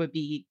that, or it would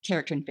be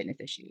character and fitness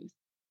issues.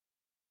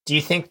 Do you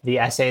think the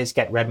essays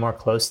get read more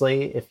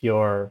closely if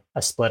you're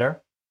a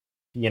splitter?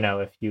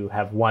 If you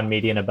have one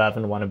median above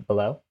and one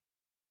below?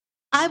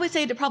 I would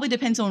say it probably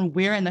depends on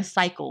where in the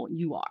cycle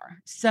you are.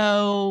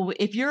 So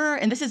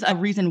and this is a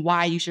reason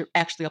why you should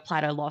actually apply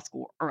to law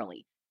school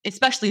early,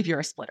 especially if you're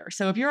a splitter.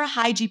 So if you're a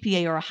high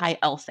GPA or a high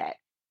LSAT,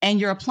 and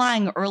you're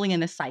applying early in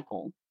the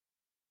cycle,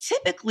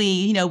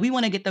 typically, we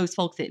want to get those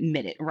folks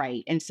admitted,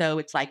 right? And so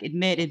it's like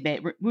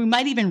admit. We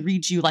might even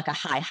read you like a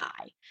high,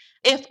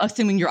 if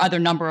assuming your other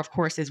number, of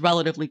course, is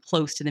relatively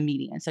close to the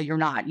median. So you're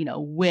not,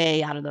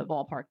 way out of the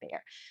ballpark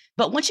there.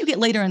 But once you get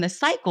later in the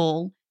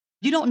cycle,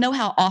 you don't know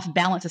how off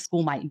balance a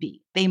school might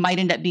be. They might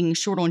end up being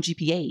short on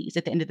GPAs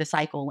at the end of the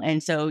cycle.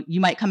 And so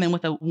you might come in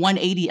with a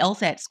 180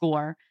 LSAT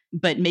score,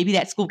 but maybe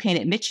that school can't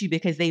admit you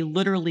because they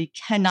literally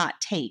cannot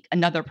take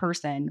another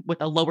person with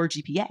a lower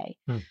GPA.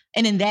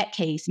 And in that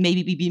case,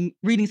 maybe we'd be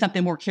reading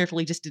something more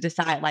carefully just to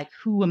decide like,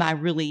 who am I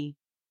really,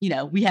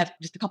 we have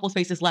just a couple of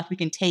spaces left we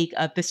can take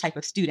of this type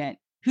of student.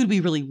 Who do we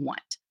really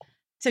want?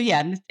 So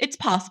yeah, it's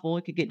possible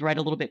it could get read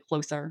a little bit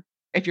closer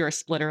if you're a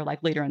splitter, like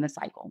later in the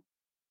cycle.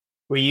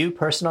 Were you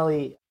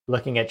personally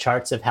looking at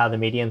charts of how the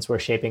medians were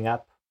shaping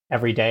up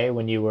every day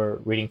when you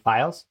were reading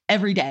files?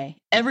 Every day,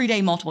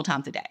 multiple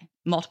times a day.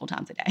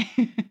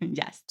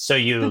 Yes. So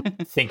you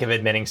think of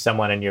admitting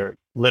someone and you're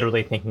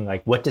literally thinking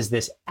like, what does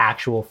this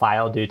actual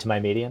file do to my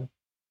median?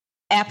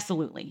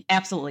 Absolutely.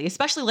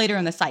 Especially later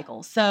in the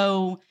cycle.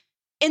 So,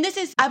 and this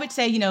is, I would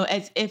say,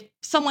 as if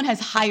someone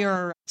has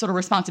higher sort of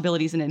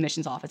responsibilities in the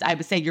admissions office, I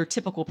would say your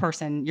typical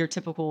person, your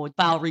typical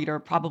file reader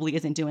probably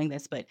isn't doing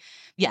this. But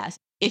yes,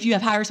 if you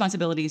have higher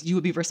responsibilities, you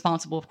would be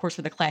responsible, of course,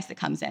 for the class that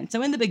comes in.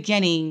 So in the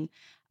beginning,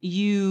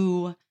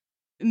 you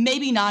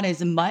maybe not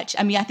as much.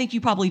 I think you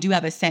probably do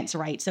have a sense,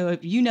 right? So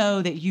if you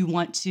know that you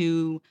want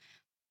to,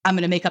 I'm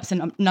going to make up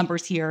some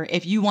numbers here.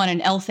 If you want an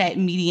LSAT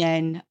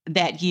median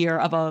that year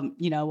of a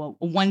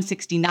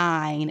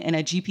 169 and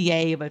a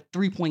GPA of a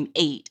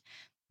 3.8,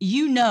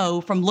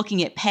 from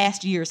looking at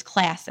past year's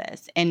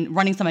classes and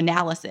running some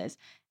analysis,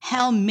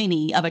 how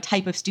many of a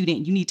type of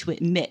student you need to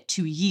admit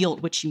to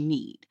yield what you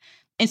need.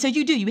 And so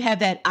you have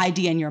that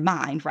idea in your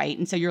mind, right?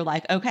 And so you're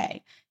like,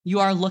 okay, you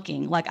are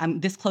looking like I'm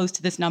this close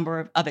to this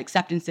number of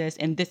acceptances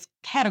in this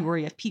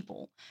category of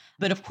people.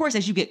 But of course,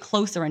 as you get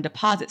closer and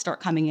deposits start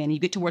coming in, you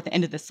get toward the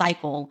end of the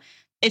cycle,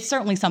 it's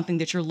certainly something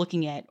that you're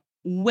looking at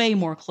way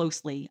more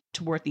closely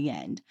toward the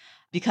end.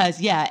 Because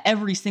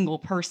every single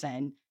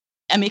person,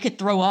 I mean, it could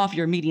throw off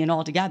your median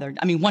altogether.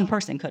 I mean, one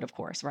person could, of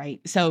course, right?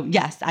 So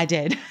yes, I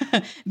did.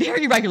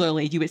 Very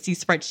regularly, you would see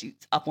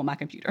spreadsheets up on my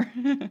computer.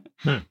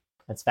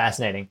 That's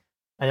fascinating.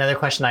 Another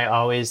question I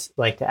always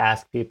like to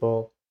ask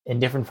people in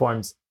different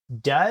forms,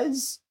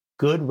 does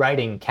good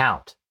writing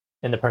count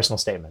in the personal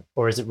statement?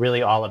 Or is it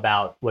really all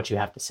about what you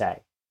have to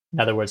say? In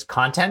other words,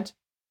 content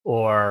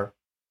or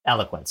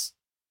eloquence?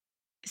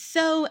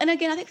 So, and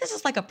again, I think this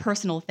is like a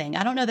personal thing.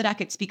 I don't know that I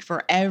could speak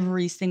for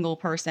every single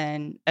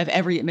person of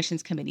every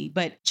admissions committee,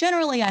 but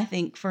generally, I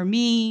think for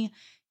me,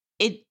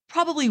 it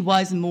probably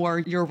was more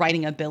your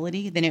writing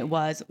ability than it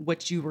was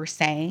what you were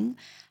saying.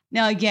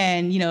 Now,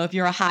 again, if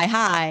you're a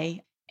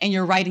high and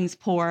your writing's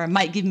poor, it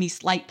might give me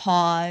slight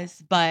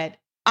pause, but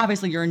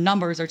obviously your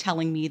numbers are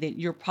telling me that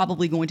you're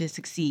probably going to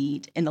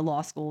succeed in the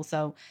law school.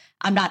 So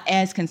I'm not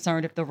as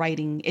concerned if the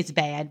writing is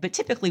bad, but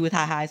typically with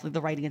highs,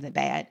 the writing isn't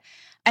bad.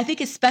 I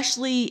think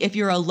especially if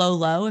you're a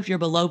low, if you're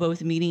below both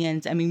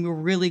medians, I mean, we're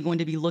really going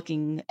to be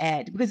looking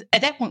at, because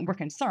at that point we're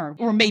concerned,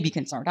 or maybe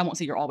concerned. I won't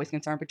say you're always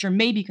concerned, but you're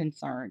maybe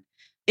concerned.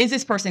 Is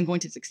this person going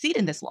to succeed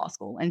in this law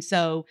school? And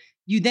so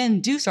you then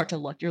do start to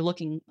look, you're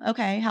looking,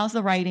 okay, how's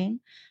the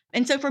writing?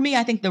 And so for me,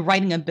 I think the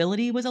writing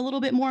ability was a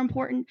little bit more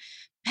important.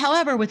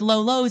 However, with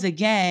lows,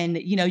 again,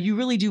 you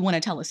really do want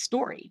to tell a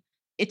story.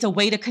 It's a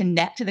way to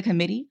connect to the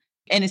committee.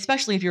 And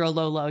especially if you're a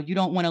low, you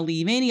don't want to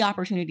leave any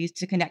opportunities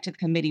to connect to the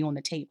committee on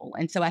the table.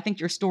 And so I think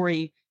your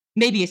story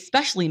maybe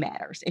especially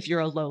matters if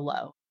you're a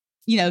low.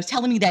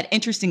 Telling me that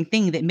interesting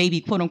thing that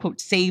maybe quote unquote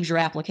saves your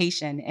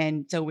application.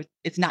 And so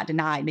it's not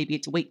denied. Maybe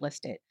it's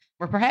waitlisted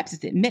or perhaps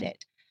it's admitted.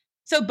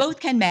 So both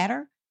can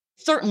matter.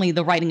 Certainly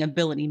the writing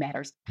ability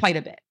matters quite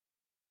a bit.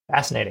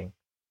 Fascinating.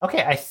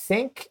 Okay, I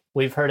think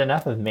we've heard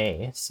enough of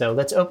me. So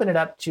let's open it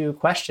up to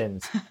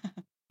questions.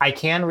 I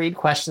can read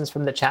questions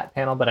from the chat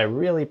panel, but I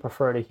really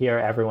prefer to hear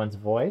everyone's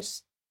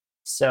voice.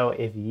 So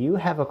if you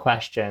have a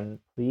question,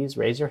 please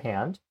raise your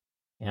hand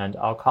and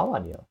I'll call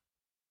on you.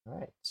 All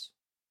right.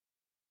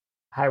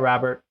 Hi,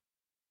 Robert.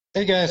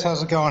 Hey guys,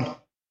 how's it going?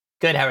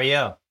 Good, how are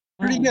you?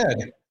 Pretty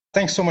good.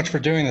 Thanks so much for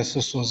doing this.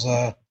 This was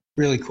a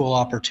really cool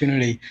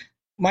opportunity.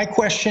 My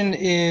question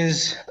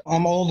is,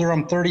 I'm older,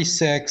 I'm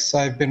 36.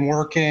 I've been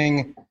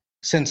working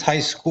since high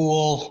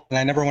school and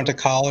I never went to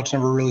college,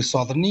 never really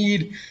saw the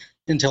need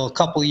until a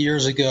couple of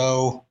years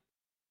ago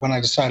when I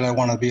decided I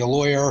wanted to be a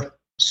lawyer.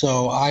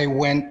 So I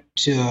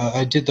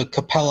did the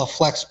Capella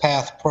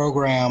FlexPath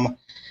program,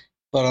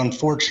 but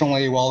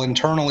unfortunately, while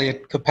internally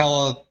at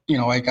Capella,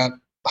 I got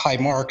high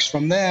marks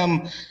from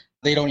them.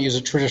 They don't use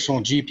a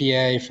traditional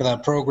GPA for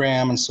that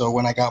program. And so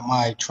when I got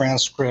my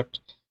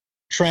transcript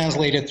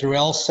translated through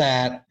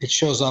LSAT, it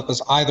shows up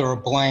as either a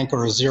blank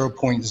or a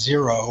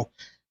 0.0.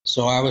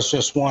 So I was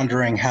just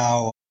wondering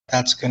how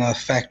that's going to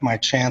affect my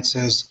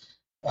chances.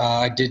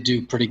 I did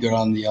do pretty good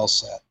on the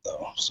LSAT,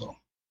 though, so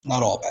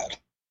not all bad.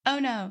 Oh,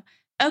 no.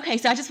 Okay,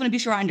 so I just want to be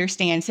sure I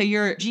understand. So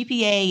your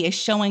GPA is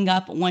showing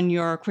up on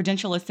your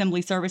Credential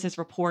Assembly Services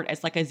report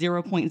as like a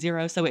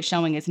 0.0, so it's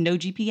showing as no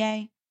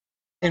GPA?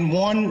 In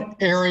one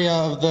area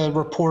of the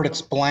report,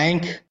 it's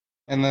blank,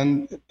 and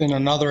then in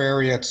another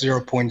area, it's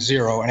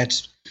 0.0,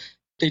 and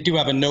they do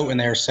have a note in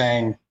there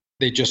saying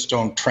they just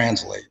don't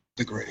translate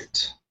the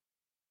grades.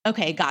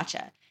 Okay,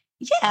 gotcha.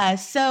 Yeah.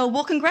 So,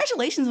 well,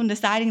 congratulations on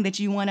deciding that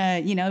you want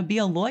to, be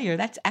a lawyer.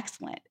 That's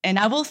excellent. And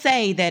I will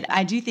say that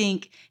I do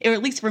think, or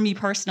at least for me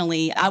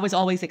personally, I was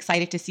always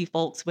excited to see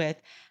folks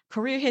with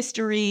career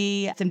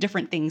history, some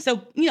different things.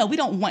 So, we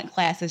don't want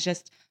classes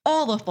just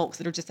all the folks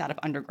that are just out of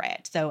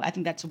undergrad. So I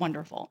think that's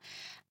wonderful.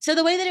 So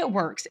the way that it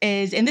works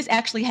is, and this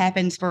actually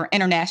happens for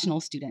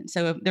international students.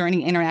 So if there are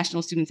any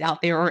international students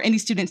out there or any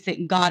students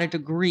that got a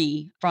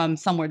degree from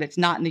somewhere that's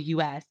not in the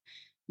US,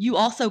 you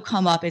also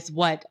come up as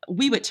what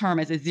we would term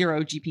as a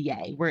 0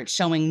 GPA, where it's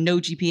showing no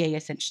GPA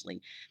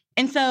essentially.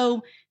 And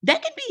so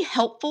that can be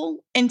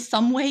helpful in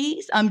some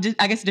ways, I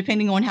guess,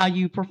 depending on how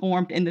you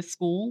performed in the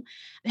school.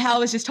 How I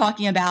was just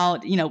talking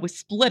about, with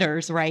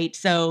splitters, right?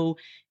 So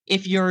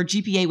if your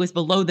GPA was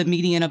below the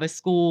median of a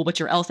school, but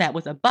your LSAT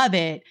was above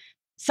it,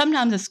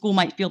 sometimes a school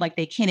might feel like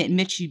they can't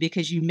admit you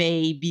because you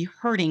may be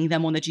hurting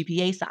them on the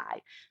GPA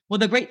side. Well,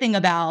 the great thing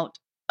about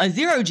a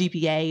 0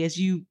 GPA is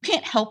you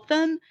can't help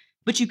them,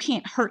 but you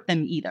can't hurt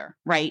them either,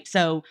 right?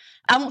 So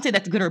I won't say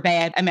that's good or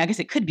bad. I mean, I guess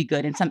it could be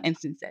good in some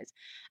instances.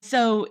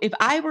 So if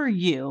I were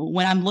you,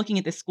 when I'm looking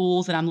at the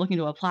schools that I'm looking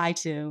to apply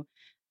to,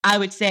 I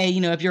would say,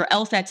 if your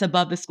LSAT's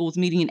above the school's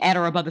median, at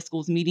or above the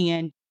school's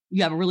median,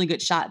 you have a really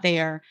good shot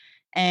there.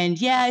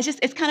 And yeah,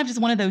 it's kind of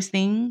just one of those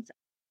things.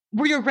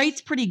 Were your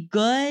grades pretty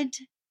good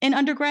in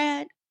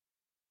undergrad?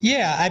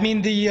 Yeah, I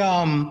mean,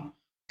 the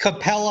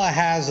Capella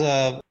has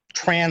a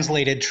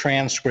translated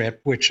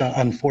transcript, which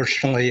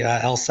unfortunately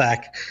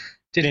LSAC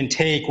didn't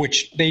take,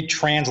 which they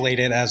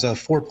translated as a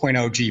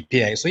 4.0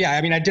 GPA. So yeah,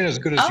 I mean, I did as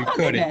good as you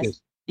could.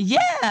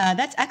 Yeah,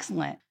 that's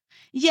excellent.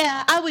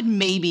 Yeah, I would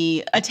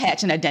maybe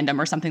attach an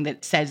addendum or something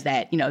that says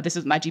that, this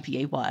is what my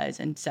GPA was.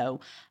 And so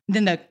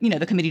then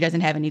the committee doesn't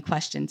have any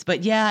questions.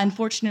 But yeah,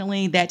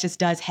 unfortunately, that just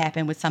does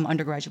happen with some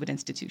undergraduate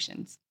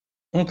institutions.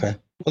 Okay.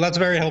 Well, that's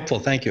very helpful.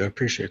 Thank you. I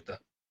appreciate that.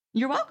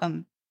 You're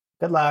welcome.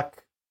 Good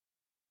luck.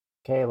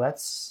 Okay,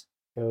 let's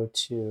go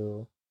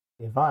to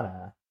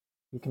Ivana.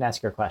 You can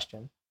ask your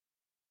question.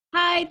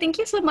 Hi, thank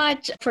you so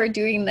much for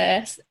doing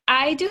this.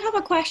 I do have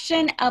a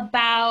question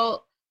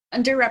about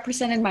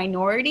underrepresented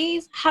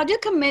minorities. How do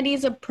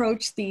committees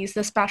approach these,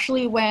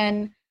 especially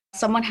when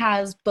someone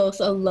has both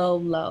a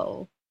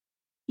low?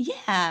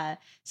 Yeah.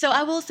 So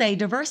I will say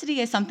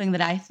diversity is something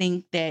that I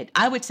think that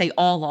I would say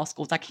all law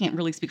schools, I can't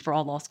really speak for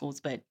all law schools,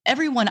 but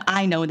everyone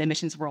I know in the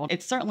admissions world,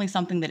 it's certainly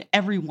something that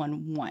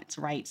everyone wants,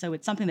 right? So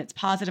it's something that's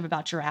positive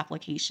about your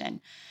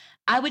application.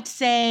 I would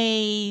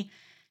say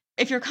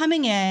if you're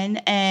coming in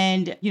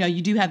and,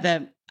 you do have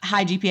the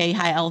high GPA,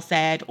 high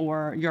LSAT,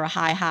 or you're a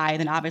high,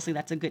 then obviously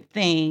that's a good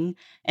thing.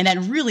 And that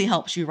really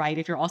helps you, right?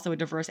 If you're also a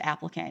diverse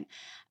applicant.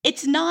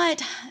 It's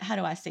not, how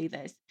do I say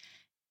this?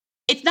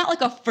 It's not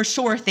like a for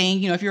sure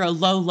thing. If you're a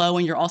low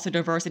and you're also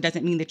diverse, it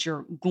doesn't mean that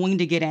you're going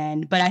to get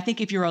in. But I think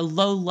if you're a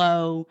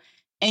low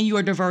and you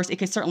are diverse, it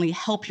could certainly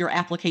help your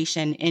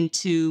application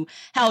into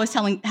how I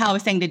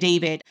was saying to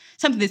David,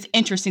 something that's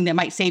interesting that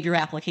might save your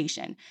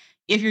application.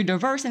 If you're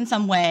diverse in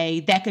some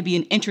way, that could be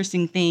an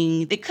interesting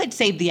thing that could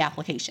save the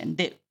application,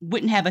 that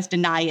wouldn't have us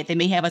deny it, that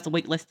may have us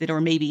waitlisted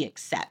or maybe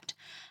accept.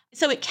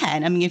 So it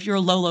can. I mean, if you're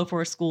a low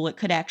for a school, it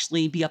could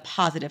actually be a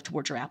positive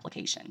towards your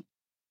application.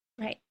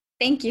 Right.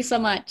 Thank you so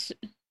much.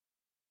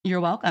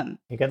 You're welcome.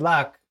 Hey, good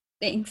luck.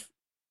 Thanks.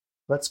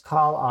 Let's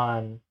call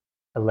on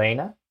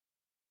Elena.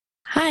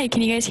 Hi,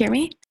 can you guys hear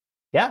me?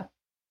 Yeah.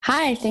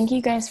 Hi, thank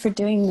you guys for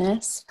doing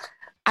this.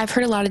 I've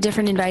heard a lot of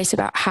different advice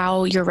about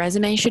how your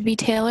resume should be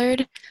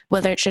tailored,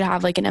 whether it should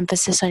have like an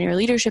emphasis on your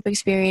leadership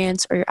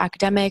experience or your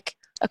academic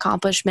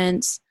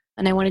accomplishments.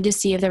 And I wanted to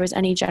see if there was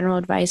any general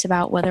advice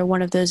about whether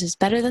one of those is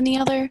better than the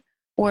other,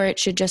 or it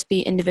should just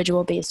be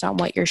individual based on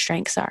what your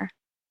strengths are.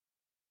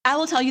 I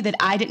will tell you that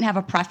I didn't have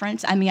a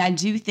preference. I mean, I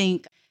do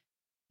think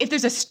if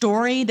there's a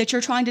story that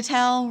you're trying to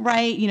tell,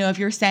 right? If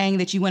you're saying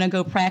that you want to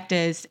go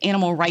practice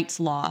animal rights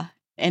law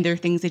and there are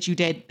things that you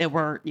did that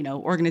were,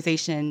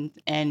 organization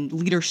and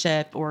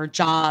leadership or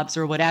jobs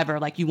or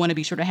whatever, like you want to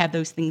be sure to have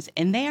those things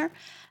in there.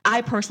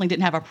 I personally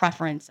didn't have a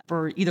preference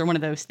for either one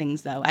of those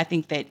things, though. I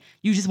think that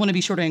you just want to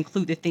be sure to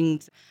include the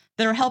things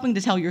that are helping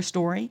to tell your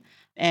story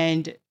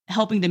and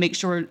helping to make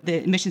sure the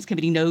admissions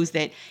committee knows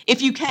that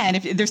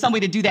if there's some way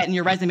to do that in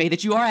your resume,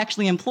 that you are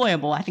actually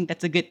employable. I think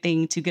that's a good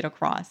thing to get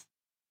across.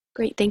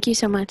 Great. Thank you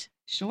so much.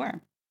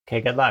 Sure. Okay,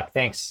 good luck.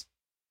 Thanks.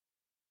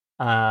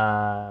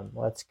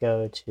 Let's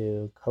go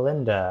to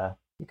Kalinda.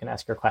 You can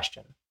ask your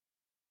question.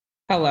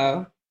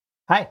 Hello.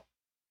 Hi.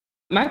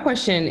 My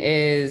question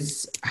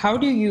is, how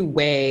do you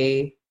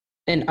weigh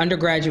an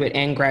undergraduate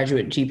and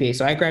graduate GPA?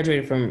 So I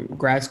graduated from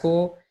grad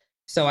school,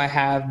 so I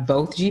have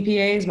both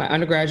GPAs. My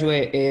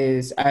undergraduate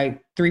is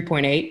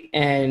 3.8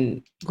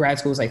 and grad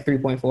school is like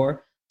 3.4.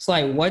 So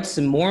like, what's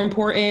more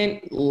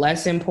important,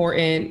 less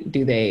important?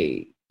 Do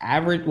they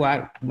average? Well,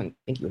 I wouldn't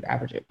think you would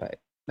average it, but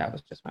that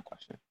was just my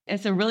question.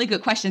 It's a really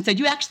good question. So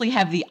you actually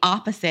have the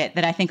opposite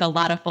that I think a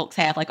lot of folks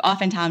have. Like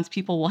oftentimes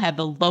people will have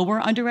the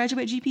lower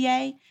undergraduate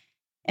GPA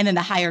and then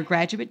the higher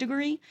graduate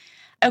degree.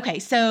 Okay,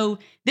 so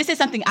this is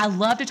something I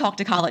love to talk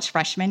to college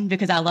freshmen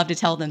because I love to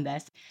tell them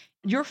this.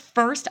 Your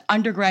first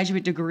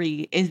undergraduate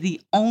degree is the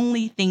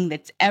only thing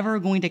that's ever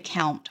going to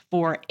count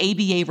for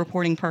ABA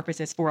reporting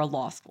purposes for a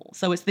law school.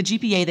 So it's the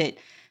GPA that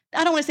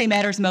I don't want to say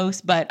matters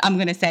most, but I'm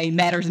going to say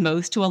matters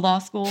most to a law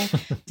school.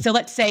 So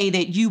let's say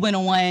that you went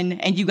on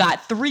and you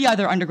got 3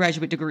 other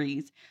undergraduate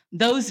degrees.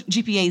 Those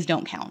GPAs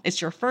don't count.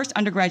 It's your first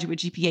undergraduate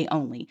GPA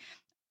only.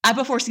 I've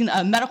before seen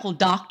a medical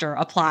doctor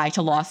apply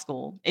to law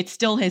school. It's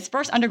still his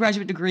first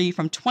undergraduate degree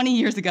from 20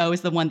 years ago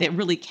is the one that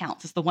really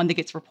counts. It's the one that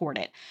gets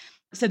reported.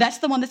 So that's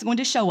the one that's going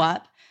to show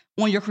up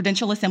on your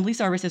Credential Assembly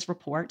Services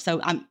report. So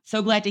I'm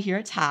so glad to hear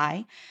it's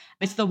high.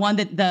 It's the one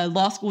that the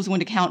law school is going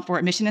to count for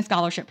admission and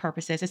scholarship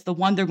purposes. It's the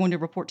one they're going to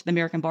report to the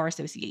American Bar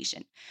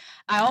Association.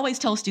 I always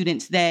tell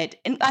students that,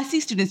 and I see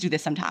students do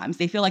this sometimes,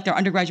 they feel like their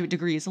undergraduate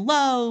degree is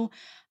low,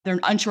 they're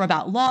unsure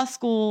about law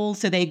school,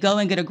 so they go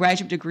and get a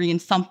graduate degree in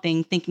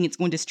something thinking it's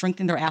going to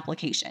strengthen their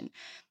application.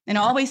 And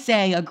I always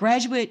say a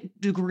graduate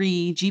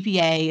degree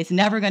GPA is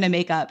never going to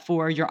make up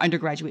for your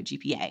undergraduate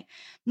GPA.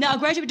 Now, a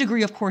graduate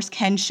degree, of course,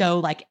 can show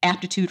like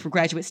aptitude for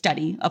graduate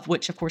study, of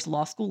which, of course,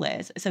 law school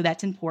is. So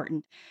that's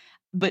important.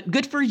 But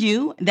good for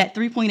you. That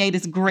 3.8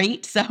 is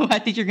great. So I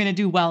think you're going to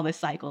do well this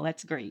cycle.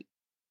 That's great.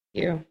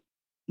 Thank you.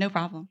 No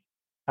problem.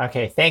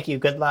 Okay, thank you.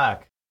 Good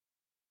luck.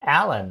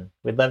 Alan,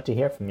 we'd love to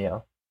hear from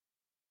you.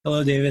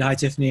 Hello, David. Hi,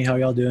 Tiffany. How are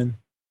y'all doing?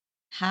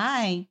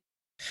 Hi.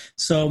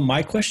 So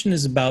my question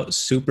is about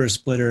super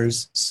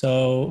splitters.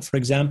 So for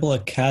example, a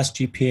CAS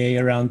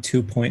GPA around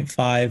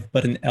 2.5,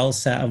 but an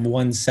LSAT of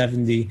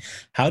 170.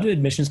 How do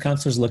admissions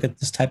counselors look at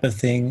this type of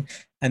thing?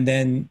 And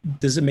then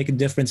does it make a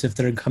difference if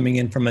they're coming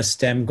in from a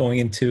STEM going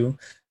into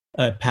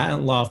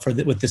patent law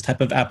with this type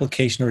of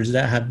application, or does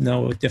that have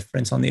no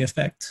difference on the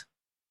effect?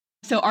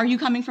 So are you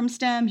coming from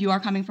STEM? You are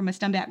coming from a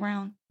STEM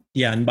background?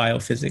 Yeah, in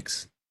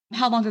biophysics.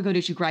 How long ago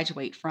did you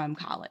graduate from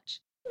college?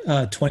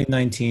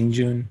 2019,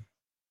 June.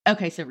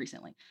 Okay, so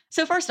recently.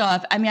 So first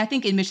off, I mean, I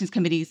think admissions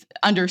committees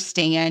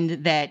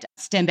understand that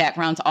STEM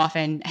backgrounds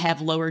often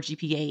have lower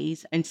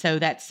GPAs. And so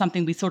that's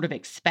something we sort of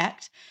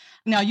expect.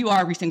 Now, you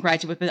are a recent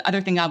graduate, but the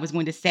other thing I was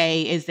going to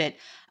say is that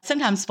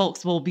sometimes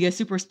folks will be a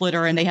super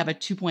splitter and they have a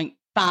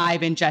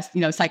 2.5 in just,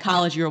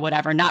 psychology or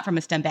whatever, not from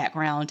a STEM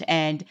background,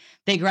 and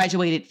they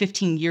graduated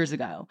 15 years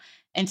ago.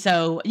 And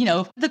so,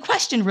 the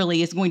question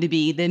really is going to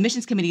be, the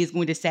admissions committee is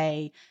going to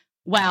say,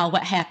 wow,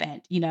 what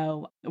happened?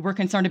 We're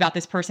concerned about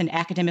this person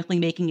academically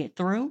making it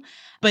through.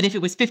 But if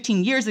it was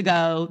 15 years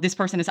ago, this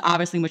person is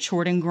obviously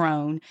matured and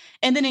grown.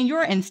 And then in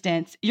your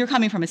instance, you're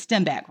coming from a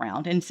STEM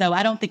background. And so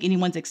I don't think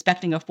anyone's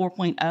expecting a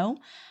 4.0.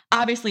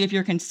 Obviously, if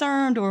you're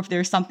concerned or if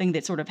there's something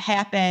that sort of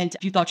happened,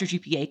 if you thought your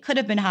GPA could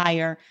have been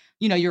higher,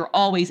 you're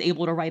always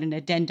able to write an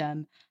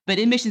addendum. But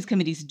admissions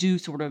committees do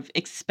sort of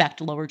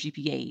expect lower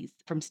GPAs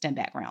from STEM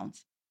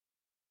backgrounds.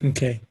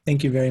 Okay.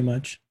 Thank you very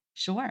much.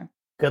 Sure.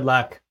 Good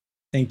luck.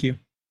 Thank you.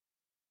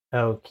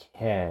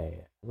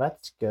 Okay,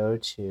 let's go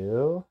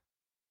to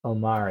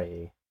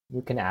Omari.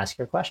 You can ask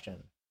your question.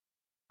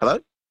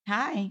 Hello?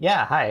 Hi.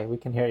 Yeah, hi, we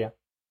can hear you.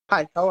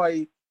 Hi, how are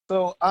you?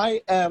 So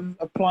I am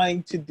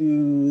applying to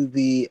do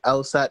the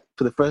LSAT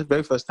for the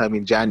very first time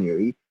in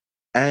January,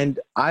 and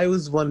I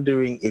was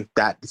wondering if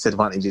that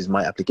disadvantages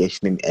my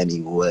application in any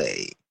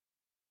way.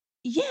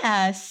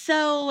 Yeah.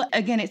 So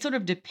again, it sort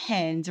of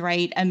depends,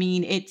 right? I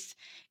mean, it's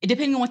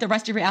depending on what the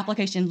rest of your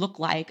application look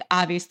like.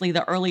 Obviously,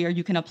 the earlier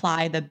you can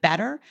apply, the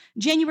better.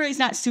 January is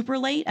not super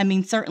late. I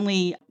mean,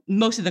 certainly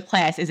most of the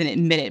class isn't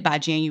admitted by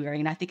January,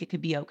 and I think it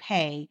could be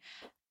okay.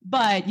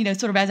 But,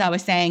 sort of as I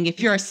was saying,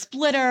 if you're a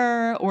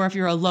splitter or if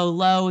you're a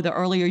low, the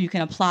earlier you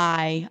can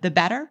apply, the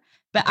better.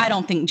 But I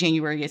don't think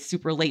January is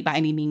super late by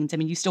any means. I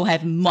mean, you still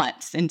have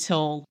months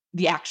until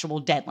the actual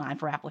deadline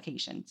for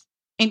applications,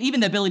 and even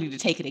the ability to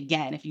take it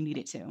again if you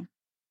needed to.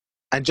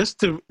 And just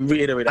to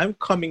reiterate, I'm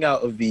coming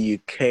out of the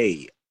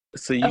UK.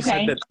 So you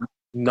said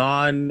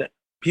that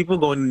people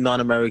going to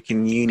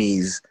non-American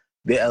unis,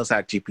 their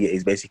LSAT GPA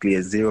is basically a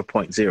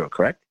 0.0,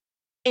 correct?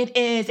 It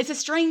is. It's a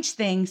strange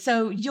thing.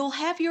 So you'll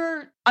have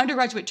your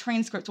undergraduate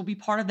transcripts will be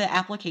part of the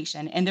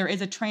application, and there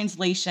is a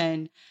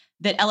translation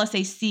that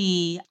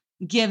LSAC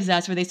gives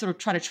us where they sort of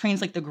try to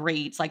translate the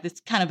grades, like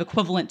this kind of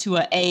equivalent to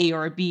an A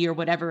or a B or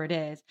whatever it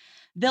is.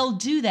 They'll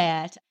do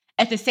that.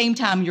 At the same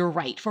time, you're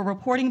right. For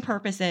reporting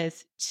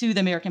purposes to the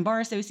American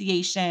Bar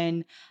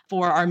Association,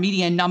 for our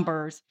median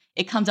numbers,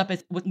 it comes up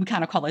as what we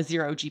kind of call a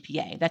 0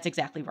 GPA. That's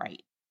exactly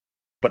right.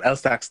 But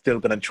LSAC's still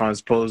going to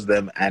transpose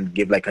them and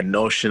give like a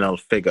notional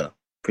figure,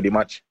 pretty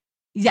much?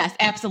 Yes,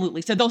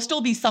 absolutely. So there'll still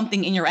be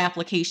something in your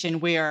application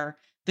where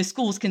the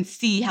schools can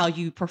see how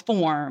you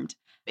performed.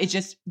 It's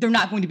just they're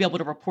not going to be able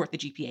to report the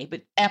GPA,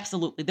 but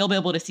absolutely, they'll be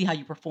able to see how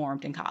you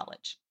performed in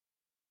college.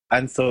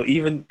 And so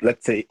even,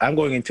 let's say, I'm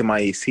going into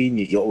my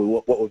senior year,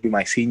 what would be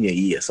my senior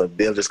year? So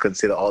they'll just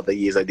consider all the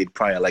years I did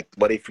prior. Like,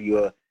 what if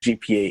your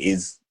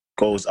GPA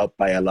goes up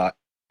by a lot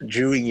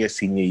during your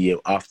senior year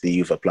after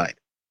you've applied?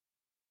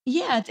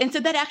 Yeah, and so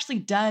that actually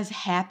does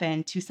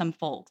happen to some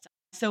folks.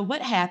 So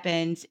what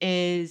happens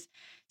is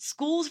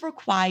schools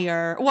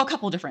require, a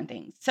couple of different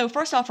things. So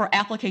first off, for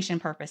application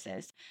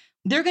purposes,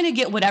 they're going to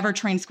get whatever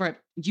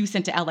transcript you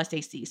sent to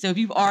LSAC. So if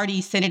you've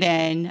already sent it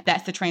in,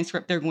 that's the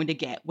transcript they're going to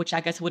get, which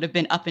I guess would have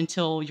been up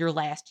until your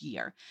last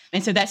year.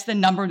 And so that's the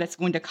number that's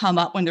going to come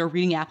up when they're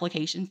reading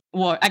applications.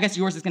 Well, I guess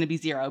yours is going to be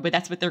 0, but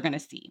that's what they're going to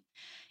see.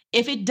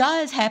 If it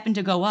does happen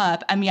to go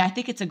up, I mean, I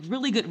think it's a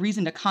really good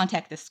reason to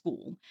contact the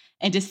school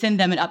and to send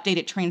them an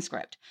updated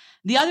transcript.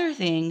 The other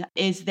thing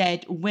is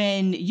that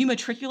when you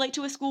matriculate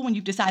to a school, when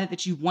you've decided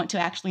that you want to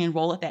actually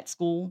enroll at that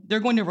school, they're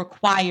going to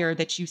require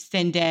that you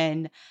send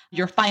in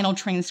your final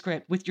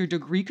transcript with your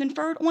degree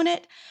conferred on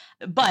it.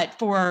 But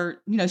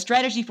for,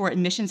 strategy for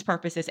admissions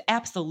purposes,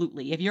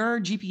 absolutely. If your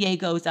GPA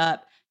goes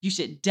up, you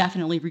should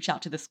definitely reach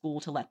out to the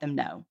school to let them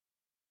know.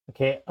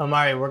 Okay,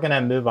 Omari, we're going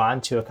to move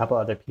on to a couple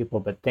other people,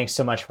 but thanks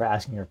so much for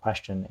asking your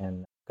question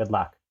and good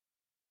luck.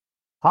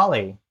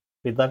 Holly,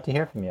 we'd love to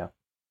hear from you.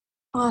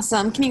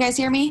 Awesome. Can you guys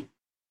hear me?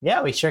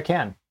 Yeah, we sure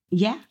can.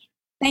 Yeah.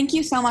 Thank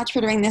you so much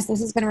for doing this. This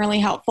has been really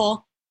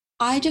helpful.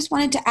 I just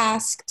wanted to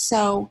ask,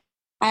 so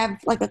I have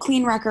like a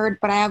clean record,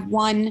 but I have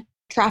one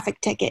traffic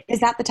ticket.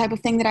 Is that the type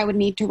of thing that I would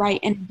need to write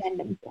an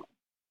addendum for?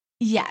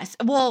 Yes.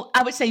 Well,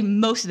 I would say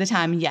most of the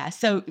time, yes.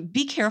 So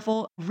be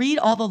careful. Read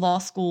all the law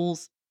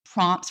schools'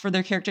 prompts for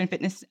their character and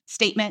fitness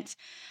statements.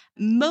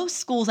 Most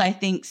schools, I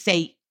think,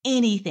 say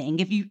anything.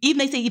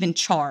 They say even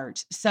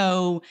charge.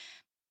 So,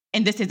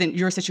 and this isn't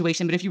your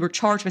situation, but if you were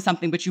charged with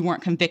something but you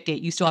weren't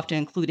convicted, you still have to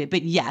include it.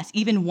 But yes,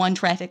 even one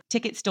traffic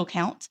ticket still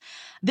counts.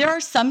 There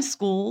are some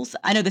schools,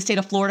 I know the state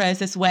of Florida is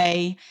this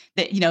way,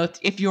 that,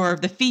 if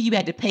the fee you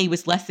had to pay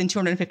was less than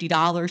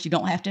 $250, you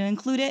don't have to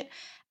include it.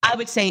 I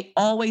would say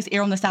always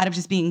err on the side of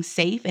just being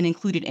safe and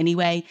include it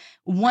anyway.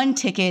 One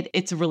ticket,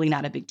 it's really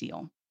not a big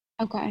deal.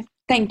 Okay.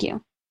 Thank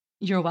you.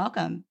 You're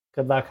welcome.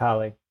 Good luck,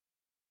 Holly.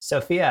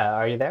 Sophia,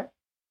 are you there?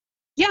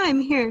 Yeah,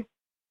 I'm here.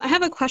 I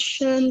have a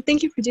question.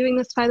 Thank you for doing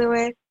this, by the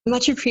way.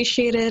 Much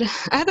appreciated.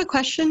 I have a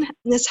question.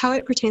 This is how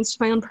it pertains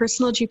to my own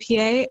personal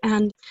GPA.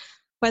 And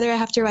whether I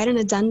have to write an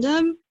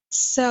addendum.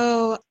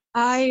 So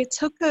I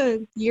took a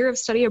year of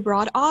study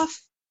abroad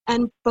off.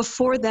 And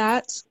before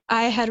that,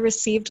 I had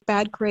received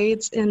bad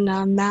grades in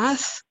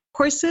math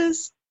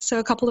courses, so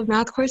a couple of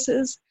math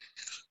courses.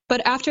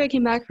 But after I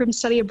came back from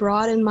study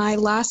abroad in my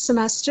last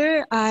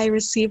semester, I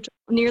received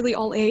nearly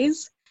all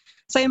A's.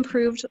 So I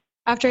improved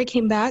after I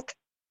came back.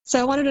 So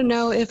I wanted to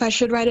know if I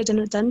should write an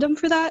addendum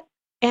for that.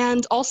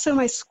 And also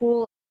my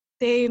school,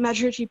 they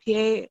measure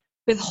GPA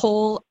with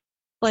whole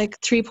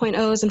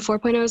 3.0s and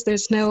 4.0s.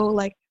 There's no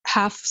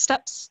half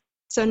steps,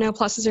 so no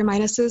pluses or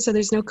minuses, so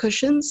there's no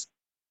cushions.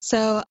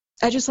 So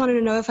I just wanted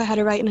to know if I had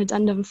to write an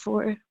addendum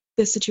for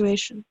this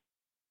situation.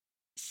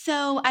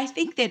 So I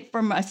think that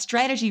from a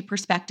strategy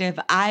perspective,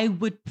 I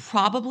would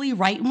probably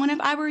write one if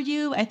I were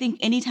you. I think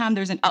anytime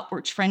there's an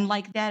upward trend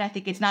like that, I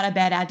think it's not a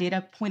bad idea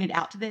to point it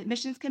out to the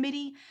admissions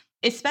committee,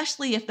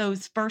 especially if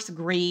those first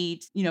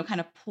grades, kind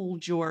of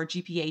pulled your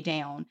GPA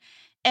down.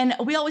 And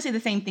we always say the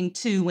same thing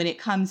too when it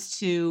comes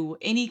to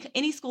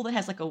any school that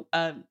has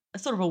a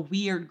sort of a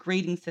weird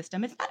grading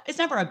system. It's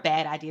never a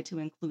bad idea to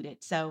include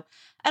it. So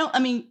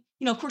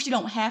of course you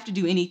don't have to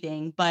do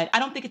anything, but I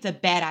don't think it's a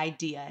bad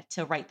idea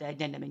to write the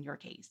addendum in your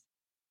case.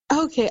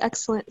 Okay,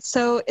 excellent.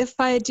 So if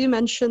I do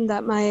mention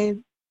that my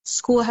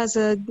school has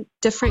a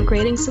different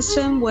grading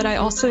system, would I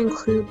also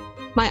include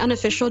my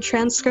unofficial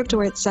transcript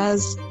where it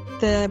says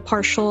the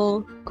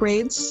partial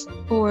grades,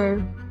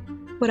 or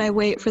would I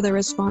wait for the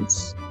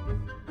response?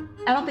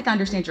 I don't think I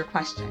understand your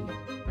question.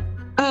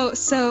 Oh,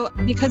 so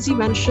because you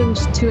mentioned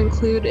to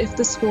include if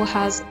the school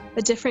has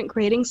a different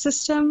grading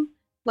system,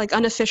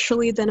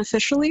 unofficially than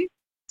officially.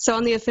 So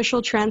on the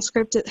official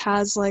transcript, it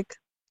has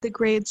the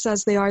grades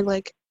as they are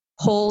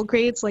whole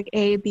grades,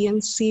 A, B,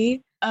 and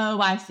C.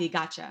 Oh, I see.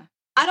 Gotcha.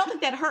 I don't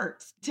think that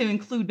hurts to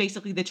include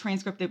basically the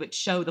transcript that would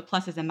show the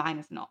pluses and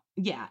minuses and all.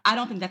 Yeah, I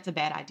don't think that's a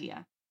bad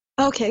idea.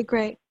 Okay,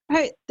 great. All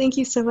right. Thank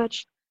you so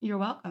much. You're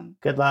welcome.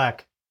 Good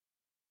luck.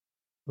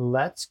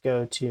 Let's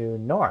go to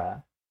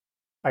Nora.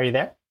 Are you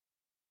there?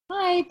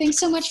 Hi, thanks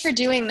so much for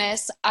doing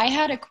this. I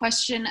had a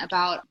question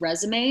about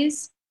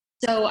resumes.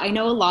 So I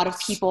know a lot of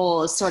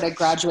people sort of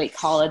graduate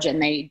college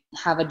and they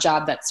have a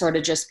job that sort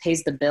of just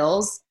pays the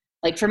bills.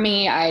 Like for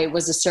me, I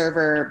was a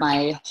server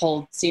my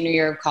whole senior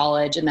year of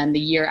college, and then the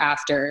year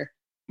after,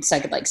 so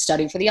I could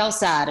study for the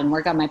LSAT and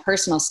work on my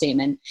personal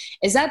statement.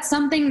 Is that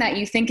something that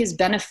you think is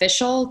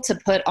beneficial to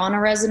put on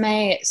a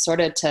resume, sort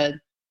of to,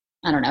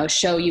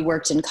 show you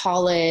worked in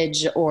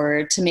college,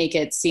 or to make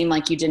it seem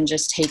like you didn't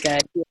just take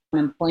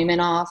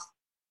unemployment off?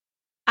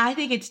 I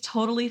think it's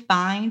totally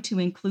fine to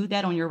include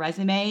that on your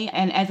resume.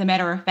 And as a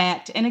matter of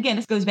fact, and again,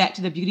 this goes back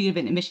to the beauty of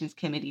an admissions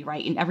committee,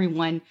 right? And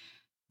everyone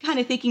kind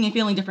of thinking and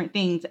feeling different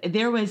things.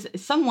 There was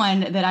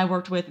someone that I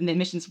worked with in the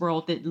admissions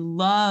world that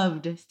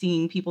loved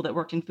seeing people that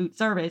worked in food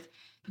service,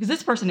 because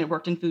this person had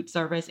worked in food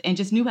service and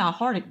just knew how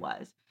hard it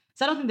was.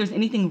 So I don't think there's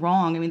anything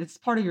wrong. I mean, it's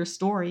part of your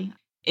story.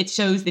 It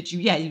shows that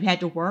you had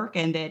to work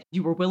and that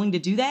you were willing to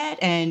do that.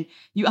 And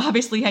you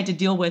obviously had to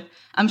deal with,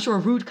 I'm sure,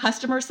 rude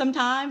customers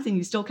sometimes, and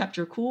you still kept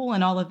your cool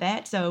and all of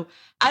that. So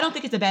I don't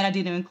think it's a bad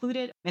idea to include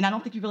it. And I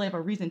don't think you really have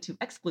a reason to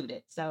exclude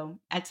it. So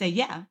I'd say,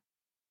 yeah.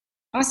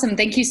 Awesome.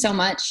 Thank you so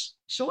much.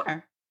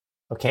 Sure.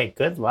 Okay,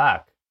 good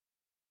luck.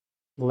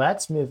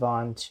 Let's move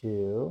on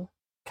to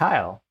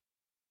Kyle.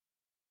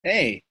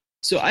 Hey,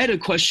 so I had a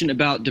question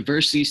about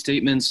diversity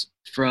statements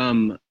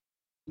from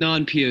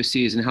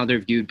non-POCs and how they're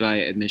viewed by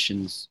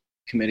admissions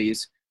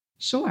committees.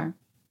 Sure.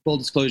 Full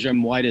disclosure,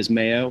 I'm white as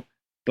mayo,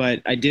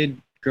 but I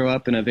did grow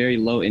up in a very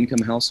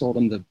low-income household.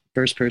 I'm the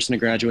first person to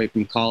graduate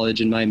from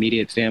college in my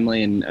immediate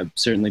family, and I'd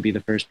certainly be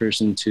the first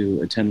person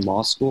to attend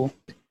law school.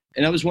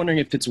 And I was wondering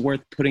if it's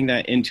worth putting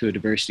that into a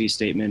diversity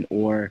statement,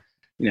 or,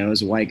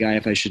 as a white guy,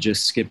 if I should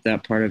just skip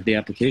that part of the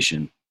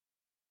application.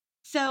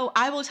 So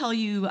I will tell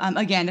you,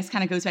 again, this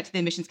kind of goes back to the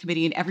admissions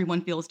committee, and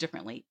everyone feels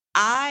differently.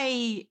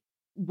 I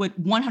would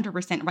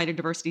 100% write a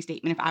diversity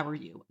statement if I were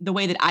you. The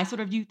way that I sort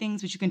of view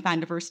things, which you can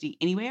find diversity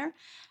anywhere.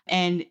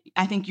 And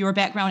I think your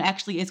background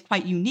actually is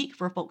quite unique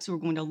for folks who are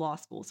going to law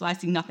school. So I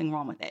see nothing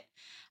wrong with it.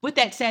 With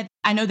that said,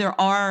 I know there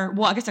are,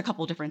 I guess a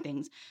couple of different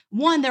things.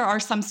 One, there are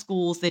some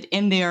schools that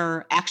in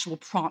their actual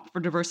prompt for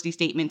diversity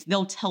statements,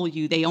 they'll tell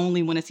you they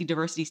only want to see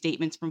diversity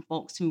statements from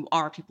folks who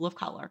are people of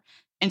color.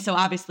 And so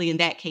obviously in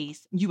that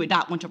case, you would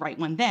not want to write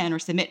one then or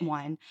submit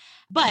one.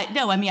 But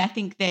no, I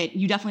think that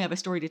you definitely have a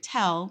story to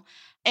tell.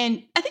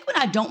 And I think when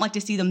I don't like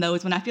to see them, though,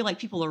 is when I feel like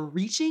people are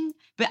reaching,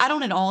 but I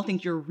don't at all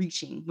think you're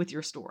reaching with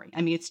your story.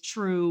 It's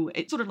true.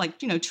 It's sort of like,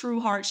 true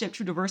hardship,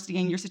 true diversity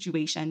in your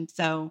situation.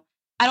 So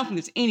I don't think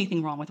there's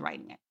anything wrong with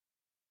writing it.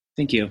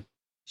 Thank you.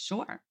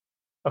 Sure.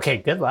 Okay,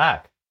 good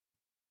luck.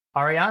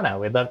 Ariana,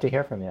 we'd love to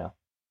hear from you.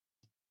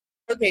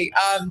 Okay,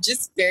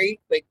 just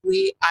very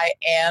quickly, I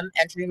am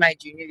entering my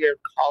junior year of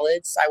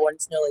college, so I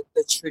wanted to know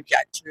the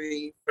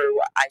trajectory for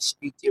what I should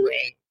be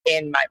doing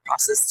in my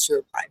process to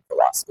apply for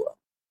law school.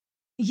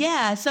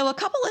 Yeah. So a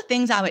couple of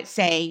things I would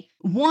say.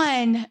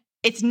 One,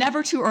 it's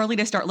never too early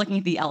to start looking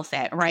at the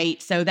LSAT,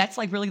 right? So that's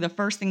like really the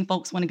first thing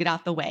folks want to get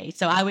out the way.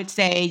 So I would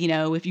say,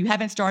 if you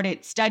haven't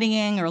started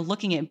studying or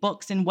looking at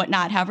books and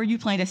whatnot, however you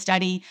plan to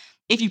study,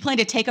 if you plan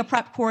to take a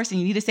prep course and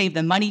you need to save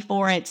the money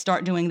for it,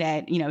 start doing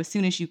that, as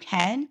soon as you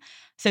can.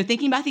 So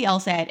thinking about the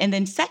LSAT. And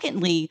then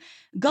secondly,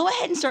 go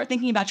ahead and start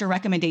thinking about your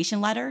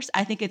recommendation letters.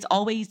 I think it's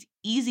always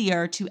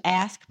easier to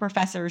ask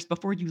professors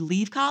before you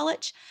leave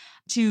college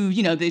to,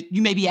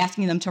 you may be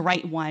asking them to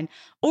write one.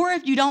 Or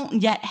if you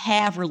don't yet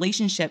have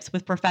relationships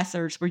with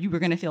professors where you were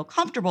going to feel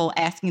comfortable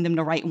asking them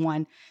to write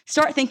one,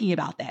 start thinking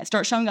about that.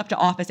 Start showing up to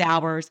office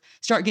hours,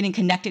 start getting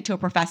connected to a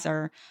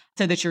professor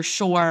so that you're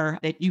sure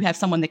that you have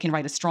someone that can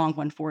write a strong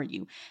one for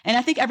you. And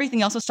I think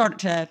everything else will start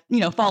to,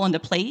 fall into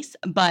place.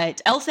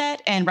 But LSAT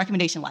and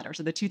recommendation letters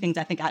are the two things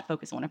I think I'd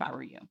focus on if I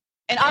were you.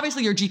 And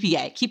obviously your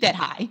GPA, keep that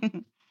high.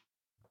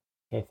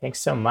 Okay, thanks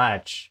so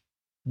much.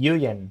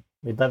 Yuyan,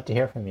 we'd love to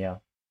hear from you.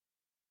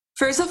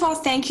 First of all,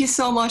 thank you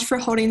so much for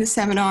holding the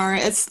seminar.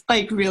 It's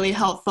really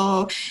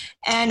helpful.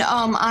 And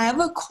I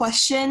have a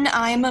question.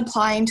 I'm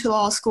applying to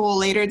law school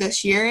later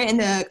this year in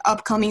the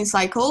upcoming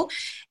cycle,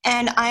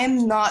 and I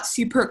am not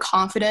super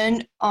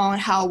confident on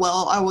how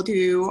well I will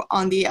do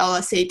on the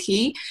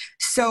LSAT.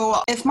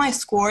 So if my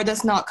score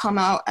does not come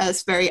out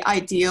as very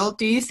ideal,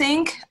 do you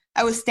think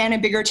I would stand a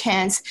bigger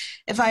chance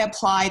if I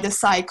apply the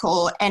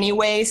cycle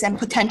anyways and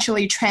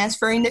potentially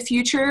transfer in the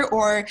future?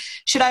 Or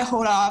should I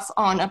hold off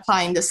on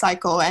applying the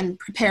cycle and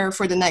prepare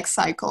for the next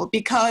cycle?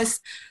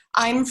 Because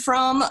I'm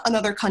from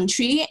another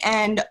country,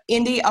 and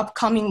in the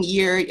upcoming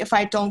year, if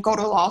I don't go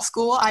to law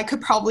school, I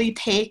could probably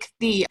take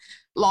the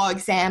law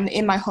exam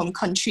in my home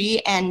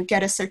country and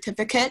get a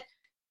certificate.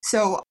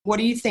 So what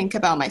do you think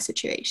about my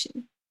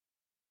situation?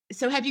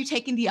 So have you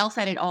taken the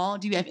LSAT at all?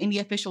 Do you have any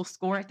official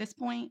score at this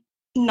point?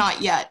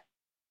 Not yet.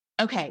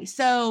 Okay,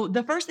 so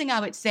the first thing I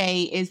would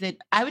say is that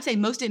I would say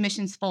most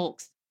admissions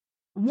folks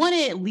want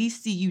to at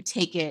least see you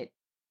take it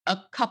a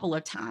couple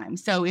of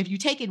times. So if you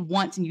take it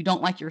once and you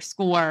don't like your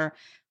score,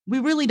 we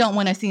really don't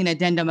want to see an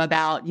addendum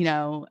about,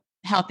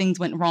 how things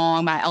went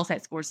wrong, my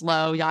LSAT score's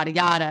low, yada,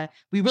 yada.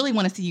 We really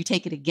want to see you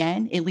take it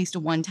again, at least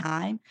one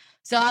time.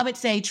 So I would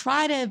say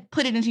try to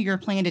put it into your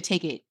plan to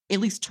take it at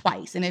least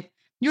twice. And if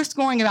you're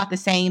scoring about the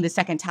same the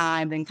second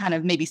time, then kind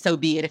of maybe so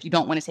be it if you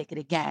don't want to take it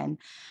again.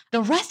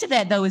 The rest of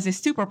that, though, is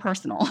super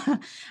personal.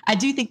 I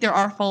do think there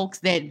are folks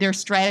that their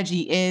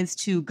strategy is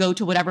to go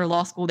to whatever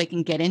law school they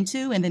can get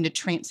into and then to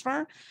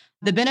transfer.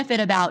 The benefit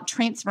about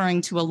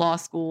transferring to a law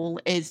school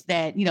is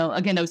that,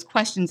 again, those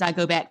questions I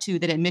go back to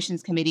that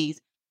admissions committees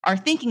are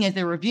thinking as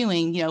they're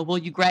reviewing, will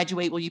you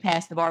graduate? Will you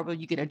pass the bar? Will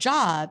you get a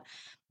job?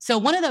 So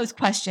one of those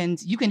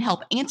questions you can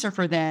help answer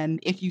for them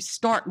if you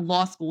start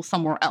law school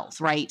somewhere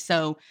else, right?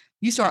 So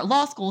you start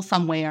law school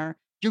somewhere,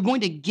 you're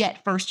going to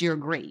get first year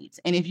grades.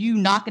 And if you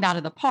knock it out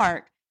of the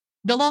park,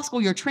 the law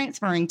school you're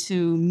transferring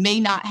to may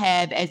not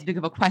have as big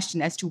of a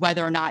question as to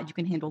whether or not you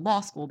can handle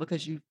law school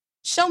because you've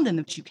shown them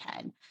that you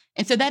can.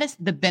 And so that is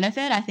the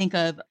benefit, I think,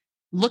 of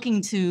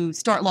looking to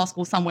start law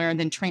school somewhere and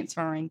then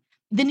transferring.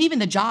 Then even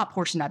the job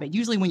portion of it.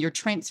 Usually when you're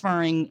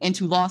transferring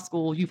into law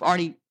school, you've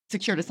already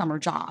secured a summer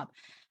job.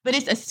 But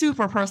it's a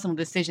super personal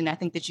decision, I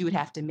think, that you would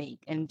have to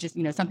make and just,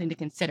 something to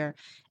consider.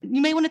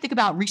 You may want to think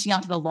about reaching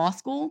out to the law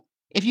school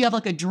if you have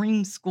like a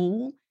dream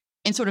school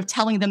and sort of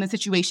telling them the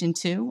situation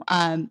too.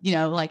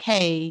 Like,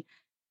 hey,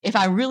 if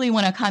I really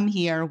want to come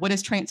here, what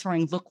does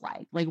transferring look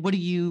like? Like, what do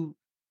you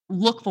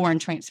look for in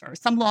transfer?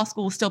 Some law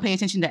schools still pay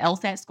attention to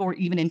LSAT score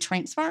even in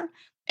transfer.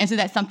 And so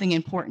that's something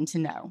important to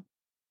know.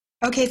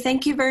 Okay,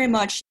 thank you very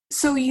much.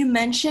 So you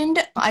mentioned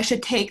I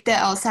should take the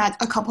LSAT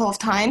a couple of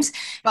times,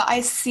 but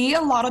I see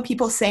a lot of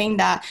people saying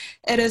that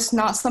it is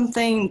not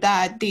something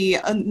that the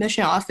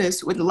admission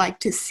office would like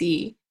to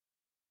see.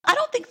 I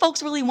don't think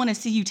folks really want to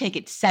see you take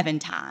it 7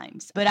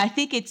 times, but I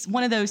think it's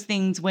one of those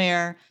things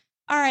where,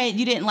 all right,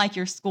 you didn't like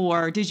your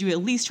score. Did you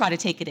at least try to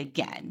take it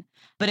again?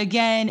 But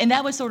again, and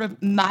that was sort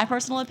of my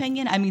personal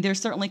opinion. I mean, there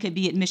certainly could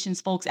be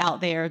admissions folks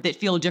out there that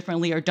feel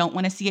differently or don't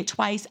want to see it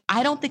twice.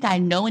 I don't think I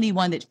know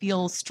anyone that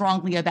feels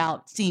strongly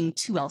about seeing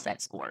 2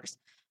 LSAT scores.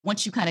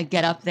 Once you kind of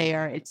get up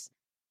there, it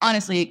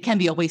can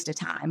be a waste of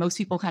time. Most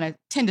people kind of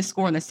tend to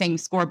score in the same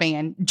score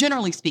band.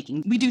 Generally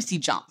speaking, we do see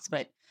jumps,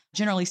 but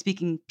generally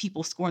speaking,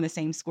 people score in the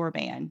same score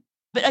band.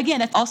 But again,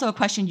 that's also a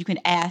question you can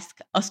ask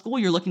a school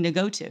you're looking to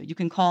go to. You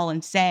can call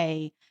and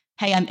say,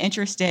 hey, I'm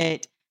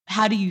interested.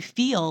 How do you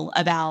feel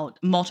about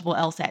multiple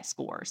LSAT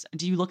scores?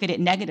 Do you look at it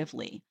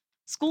negatively?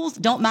 Schools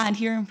don't mind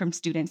hearing from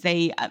students.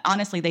 They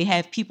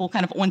have people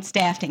kind of on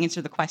staff to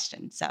answer the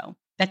question. So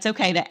that's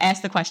okay to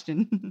ask the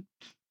question.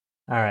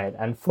 All right.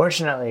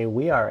 Unfortunately,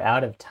 we are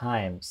out of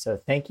time.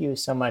 So thank you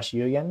so much,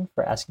 Yuyan,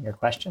 for asking your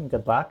question.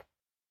 Good luck.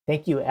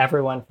 Thank you,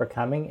 everyone, for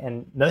coming.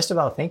 And most of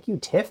all, thank you,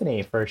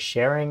 Tiffany, for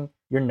sharing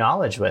your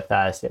knowledge with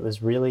us. It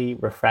was really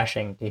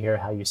refreshing to hear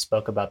how you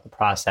spoke about the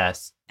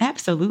process.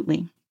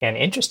 Absolutely. And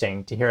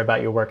interesting to hear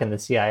about your work in the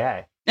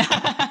CIA.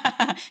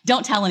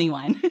 Don't tell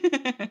anyone.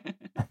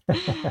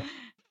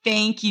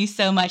 Thank you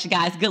so much,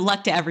 guys. Good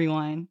luck to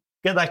everyone.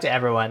 Good luck to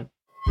everyone.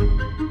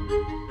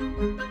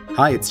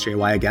 Hi, it's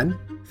JY again.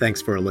 Thanks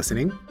for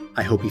listening.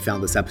 I hope you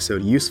found this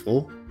episode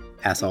useful.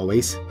 As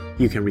always,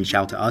 you can reach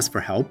out to us for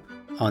help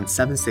on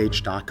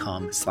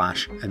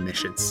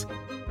 7sage.com/admissions.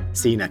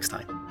 See you next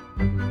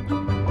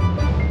time.